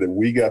rare that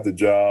we got the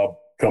job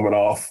coming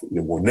off.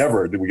 Well,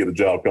 never did we get a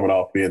job coming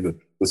off being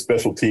the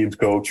special teams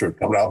coach or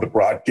coming out the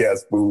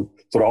broadcast booth.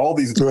 So all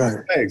these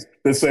things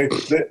that say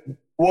that,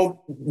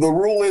 well, the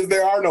rule is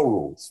there are no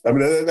rules. I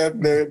mean,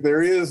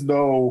 there is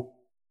no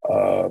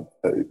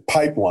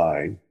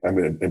pipeline. I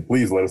mean, and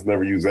please let us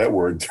never use that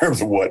word in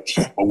terms of what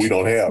we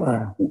don't have.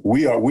 Right.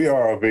 We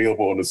are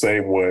available in the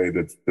same way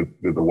that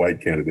the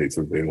white candidates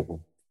are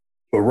available.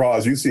 But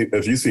Roz, you've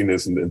seen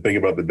this and think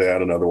about the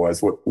data and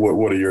otherwise,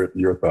 what are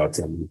your thoughts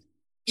on this?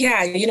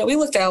 Yeah, you know, we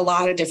looked at a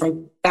lot of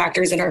different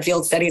factors in our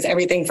field studies,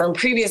 everything from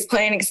previous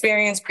playing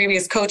experience,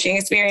 previous coaching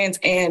experience,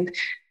 and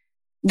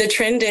the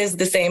trend is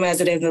the same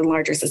as it is in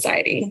larger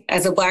society.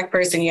 As a Black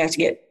person, you have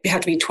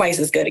to be twice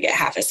as good to get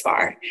half as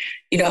far.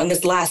 You know, in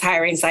this last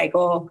hiring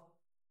cycle,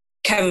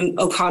 Kevin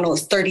O'Connell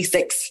is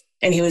 36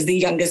 and he was the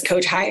youngest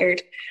coach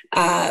hired.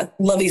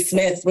 Lovie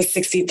Smith was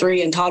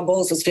 63 and Todd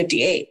Bowles was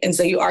 58. And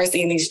so you are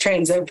seeing these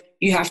trends of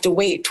you have to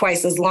wait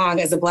twice as long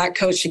as a Black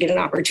coach to get an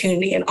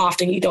opportunity. And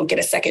often you don't get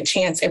a second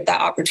chance if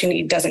that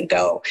opportunity doesn't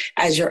go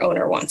as your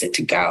owner wants it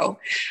to go.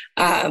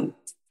 And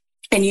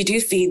you do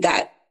see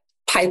that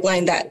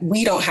pipeline that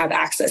we don't have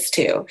access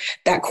to,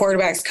 that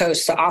quarterback's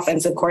coach to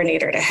offensive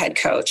coordinator to head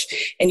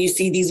coach. And you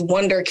see these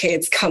wonder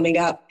kids coming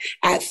up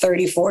at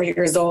 34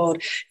 years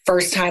old,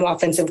 first time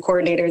offensive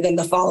coordinator, then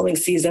the following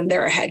season,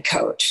 they're a head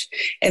coach.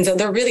 And so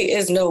there really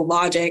is no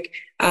logic.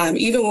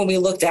 Even when we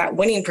looked at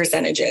winning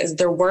percentages,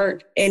 there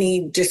weren't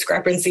any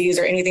discrepancies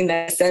or anything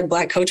that said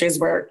Black coaches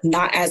were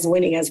not as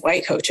winning as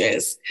white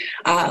coaches.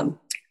 I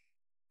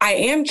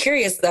am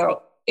curious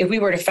though, if we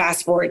were to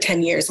fast forward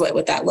 10 years, what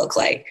would that look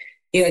like?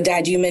 You know,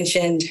 Dad, you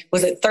mentioned,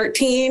 was it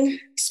 13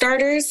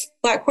 starters,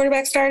 Black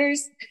quarterback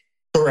starters?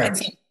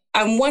 Correct.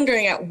 I'm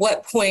wondering at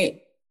what point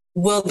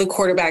will the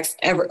quarterbacks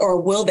ever, or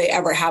will they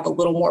ever have a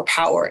little more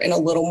power and a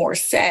little more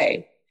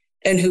say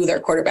in who their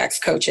quarterback's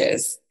coach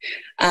is?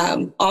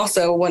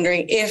 Also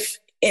wondering if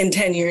in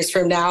 10 years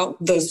from now,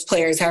 those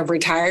players have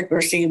retired,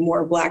 we're seeing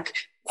more Black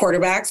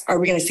quarterbacks. Are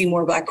we going to see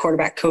more Black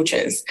quarterback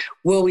coaches?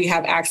 Will we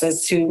have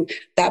access to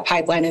that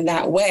pipeline in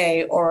that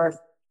way, or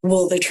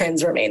will the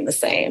trends remain the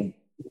same?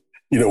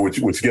 You know,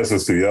 which gets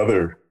us to the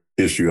other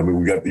issue. I mean,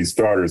 we got these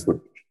starters,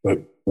 but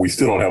we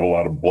still don't have a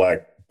lot of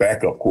Black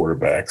backup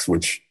quarterbacks,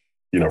 which,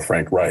 you know,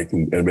 Frank Reich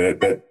and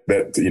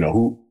that you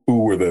know, who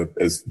were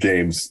as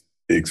James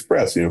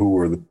expressed, you know, who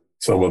were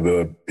some of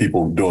the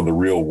people doing the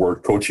real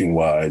work coaching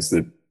wise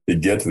that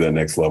get to that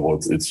next level.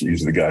 It's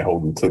usually the guy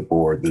holding the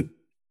clipboard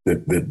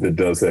that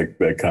does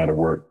that kind of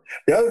work.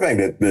 The other thing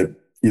that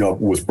you know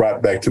was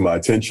brought back to my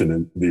attention,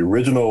 and the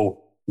original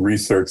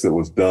research that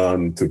was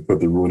done to put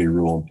the Rooney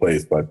Rule in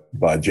place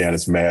by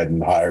Janice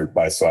Madden, hired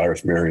by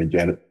Cyrus Murray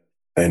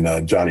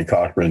and Johnny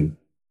Cochran.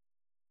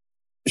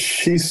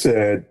 She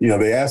said, you know,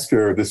 they asked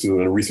her, this is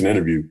in a recent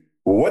interview,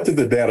 well, what did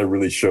the data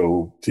really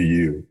show to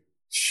you?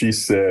 She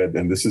said,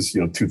 and this is,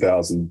 you know,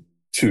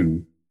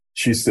 2002,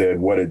 she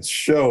said, what it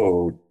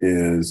showed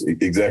is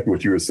exactly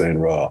what you were saying,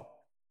 Rob,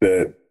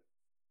 that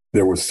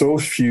there were so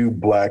few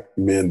Black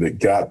men that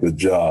got the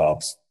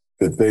jobs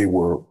that they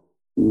were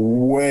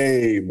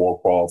way more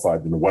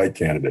qualified than the white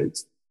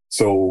candidates.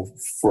 So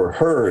for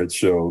her, it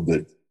showed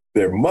that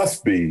there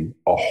must be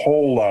a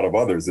whole lot of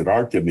others that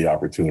aren't given the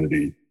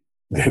opportunity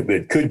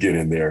that could get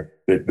in there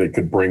that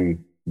could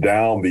bring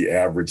down the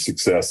average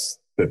success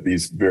that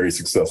these very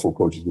successful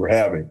coaches were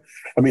having.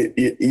 I mean,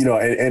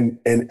 and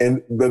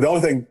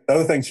the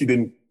other thing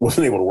she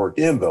wasn't able to work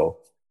in though,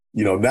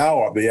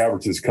 now the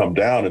average has come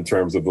down in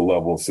terms of the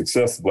level of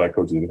success the Black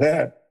coaches have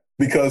had,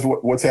 because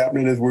what's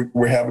happening is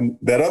we're having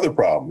that other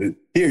problem.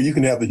 Here, you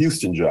can have the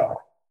Houston job,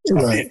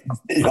 right?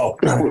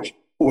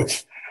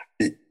 Which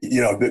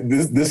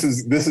this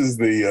is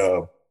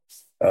the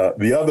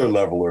other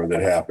leveler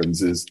that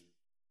happens, is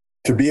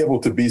to be able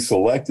to be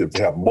selective,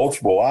 to have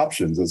multiple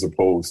options, as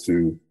opposed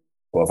to,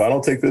 well, if I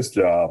don't take this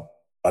job,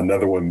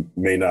 another one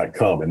may not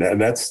come.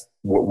 And that's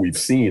what we've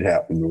seen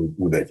happen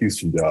with that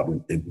Houston job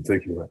in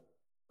particular.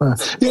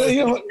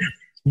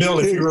 Bill,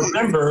 if you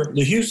remember,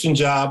 the Houston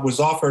job was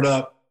offered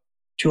up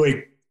to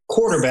a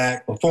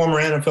quarterback, a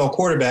former NFL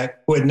quarterback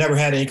who had never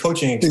had any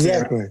coaching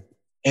experience. Exactly.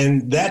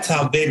 And that's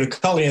how David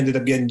Culley ended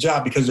up getting the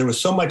job, because there was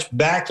so much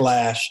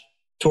backlash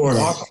toward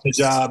offering the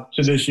job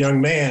to this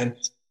young man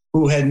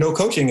who had no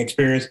coaching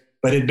experience,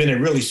 but had been a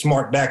really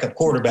smart backup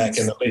quarterback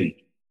in the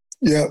league.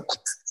 Yeah.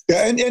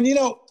 And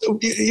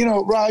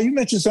Ra, you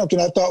mentioned something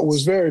I thought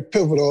was very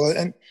pivotal.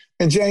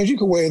 And James, you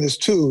can weigh in this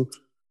too.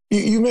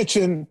 You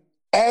mentioned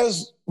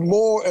as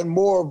more and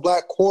more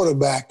Black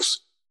quarterbacks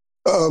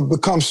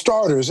become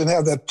starters and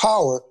have that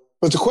power,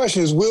 but the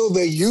question is, will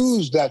they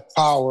use that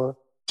power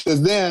to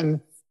then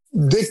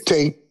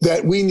dictate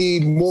that we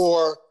need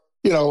more,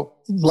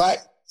 Black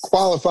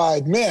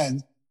qualified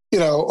men,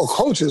 or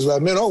coaches,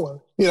 like men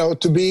or women,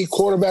 to be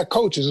quarterback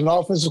coaches and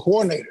offensive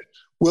coordinators?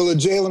 Will it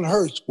Jalen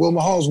Hurts, Will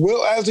Mahomes,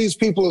 as these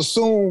people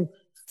assume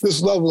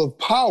this level of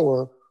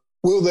power,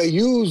 will they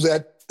use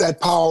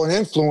that power and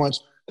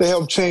influence to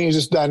help change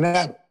this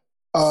dynamic?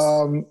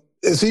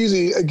 It's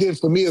easy, again,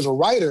 for me as a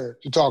writer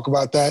to talk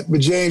about that.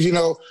 But James,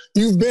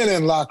 you've been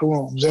in locker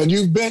rooms and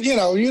you've been, you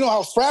know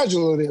how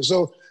fragile it is.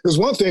 So there's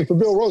one thing for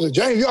Bill Rosa,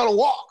 James, you ought to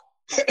walk.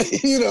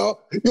 You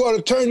ought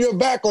to turn your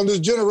back on this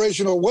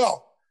generational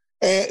wealth,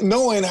 and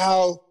knowing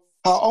how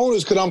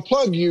owners could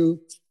unplug you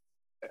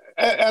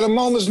at a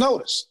moment's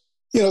notice.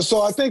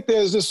 So I think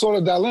there's this sort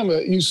of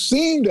dilemma. You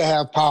seem to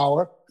have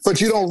power,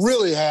 but you don't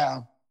really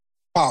have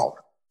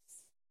power.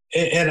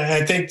 And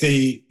I think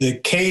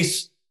the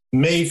case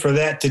made for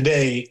that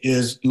today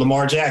is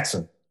Lamar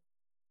Jackson.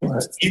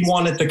 Right. He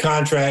wanted the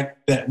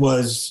contract that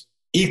was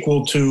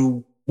equal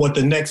to what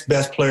the next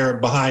best player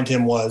behind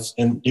him was,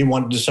 and he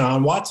wanted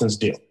Deshaun Watson's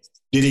deal.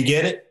 Did he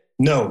get it?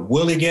 No.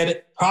 Will he get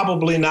it?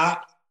 Probably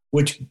not,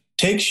 which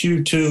takes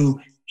you to,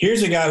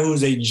 here's a guy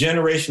who's a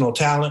generational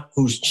talent,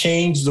 who's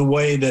changed the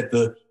way that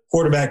the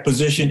quarterback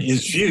position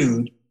is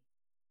viewed,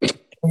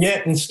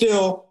 yet and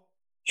still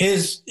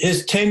his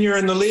tenure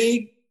in the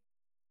league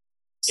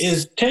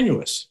is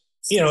tenuous.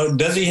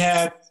 Does he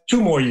have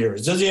 2 more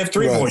years? Does he have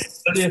 3 more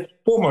years? Does he have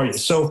 4 more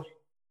years? So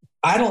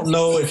I don't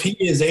know if he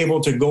is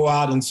able to go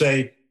out and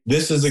say,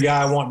 this is the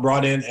guy I want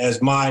brought in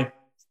as my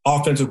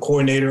offensive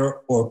coordinator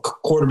or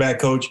quarterback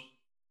coach.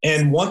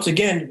 And once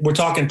again, we're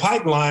talking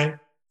pipeline.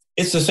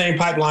 It's the same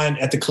pipeline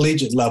at the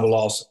collegiate level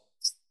also.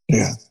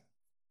 Yeah.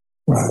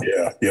 Right.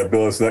 Yeah,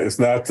 Bill, it's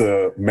not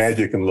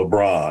Magic and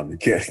LeBron. You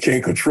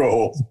can't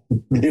control,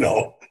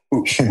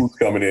 who's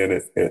coming in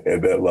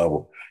at that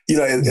level.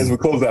 As we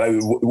close out,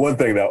 one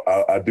thing that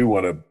I do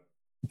want to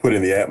put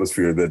in the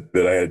atmosphere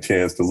that I had a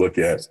chance to look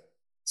at.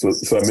 So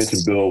I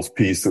mentioned Bill's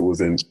piece that was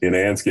in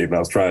Anscape, and I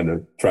was trying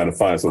to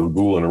find. So I was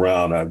Googling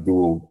around. I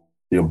Googled,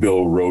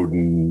 Bill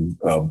Rhoden,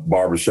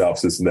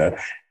 barbershops, this and that,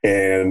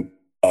 and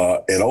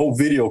an old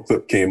video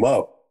clip came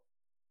up,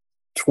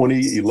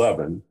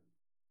 2011,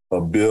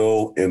 of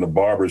Bill in the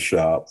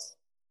barbershop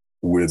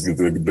with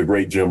the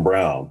great Jim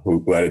Brown,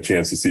 who I had a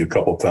chance to see a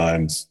couple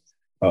times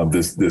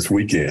this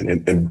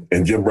weekend,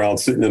 and Jim Brown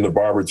sitting in the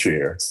barber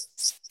chair.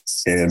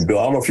 And Bill,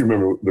 I don't know if you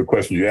remember the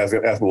question you asked. I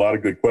asked a lot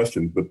of good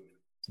questions, but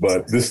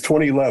this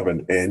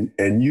 2011,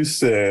 and you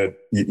said,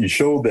 you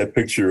showed that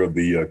picture of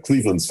the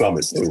Cleveland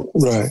Summit too,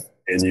 right?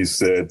 And you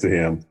said to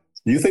him,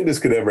 do you think this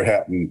could ever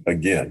happen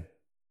again?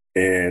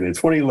 And in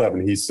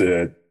 2011, he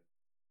said,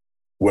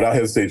 without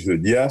hesitation,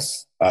 said,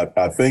 yes,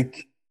 I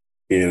think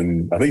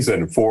he said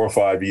in 4 or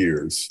 5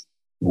 years,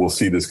 we'll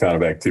see this kind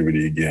of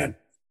activity again.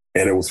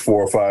 And it was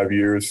 4 or 5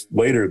 years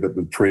later that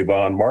the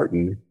Trayvon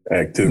Martin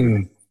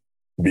activity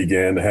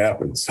began to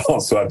happen. So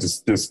I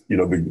just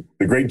the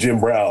great Jim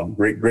Brown,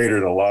 greater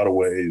in a lot of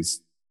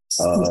ways,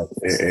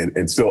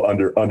 and still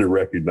under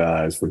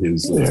recognized for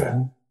his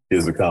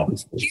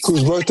accomplishments.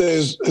 Whose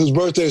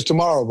birthday is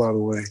tomorrow, by the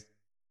way.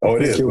 Oh,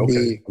 it is. He'll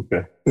be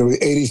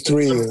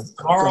 83.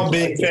 Tomorrow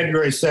being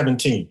February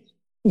 17th.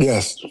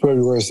 Yes,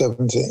 February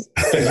 17th.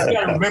 You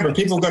got to remember,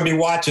 people are going to be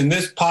watching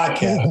this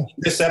podcast,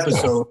 this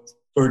episode,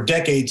 for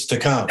decades to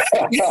come.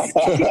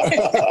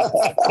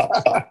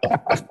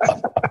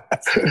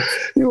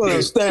 You want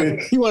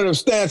to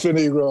Stanford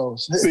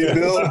Negroes. See,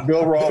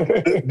 Bill Roth,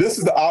 this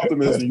is the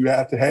optimism you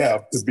have to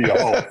be a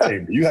Hall of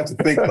Famer. You have to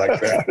think like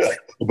that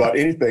about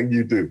anything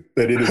you do,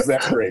 that it is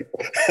that great.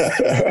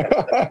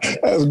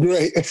 That's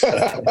great.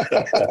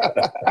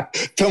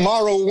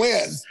 Tomorrow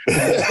when?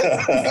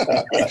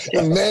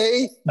 In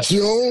May,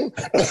 June?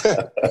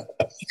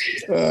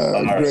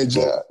 Great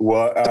job.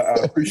 Well,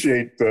 I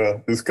appreciate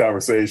this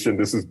conversation.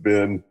 This has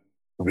been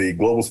the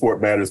Global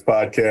Sport Matters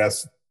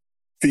podcast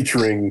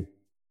featuring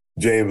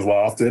James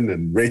Lofton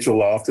and Rachel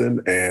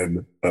Lofton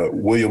and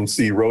William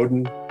C.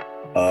 Rhoden,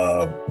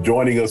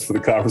 joining us for the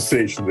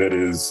conversation that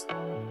is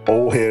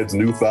Old Heads,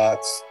 New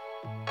Thoughts.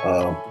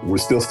 We're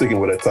still sticking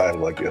with that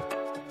title, I guess.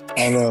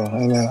 I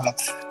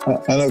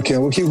know,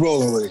 Ken. We'll keep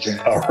rolling with it, Ken.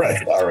 All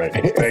right.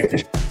 Thank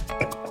you.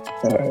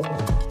 All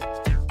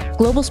right.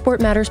 Global Sport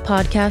Matters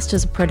podcast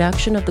is a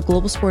production of the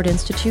Global Sport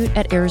Institute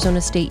at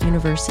Arizona State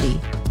University.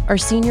 Our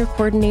senior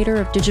coordinator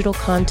of digital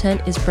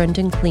content is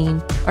Brendan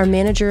Kleen. Our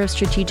manager of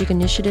strategic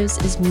initiatives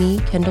is me,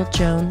 Kendall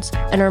Jones,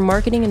 and our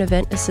marketing and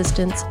event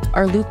assistants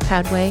are Luke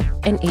Padway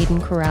and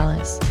Aiden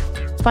Corrales.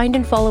 Find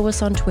and follow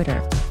us on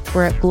Twitter.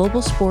 We're at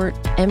Global Sport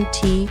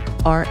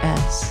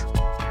MTRS.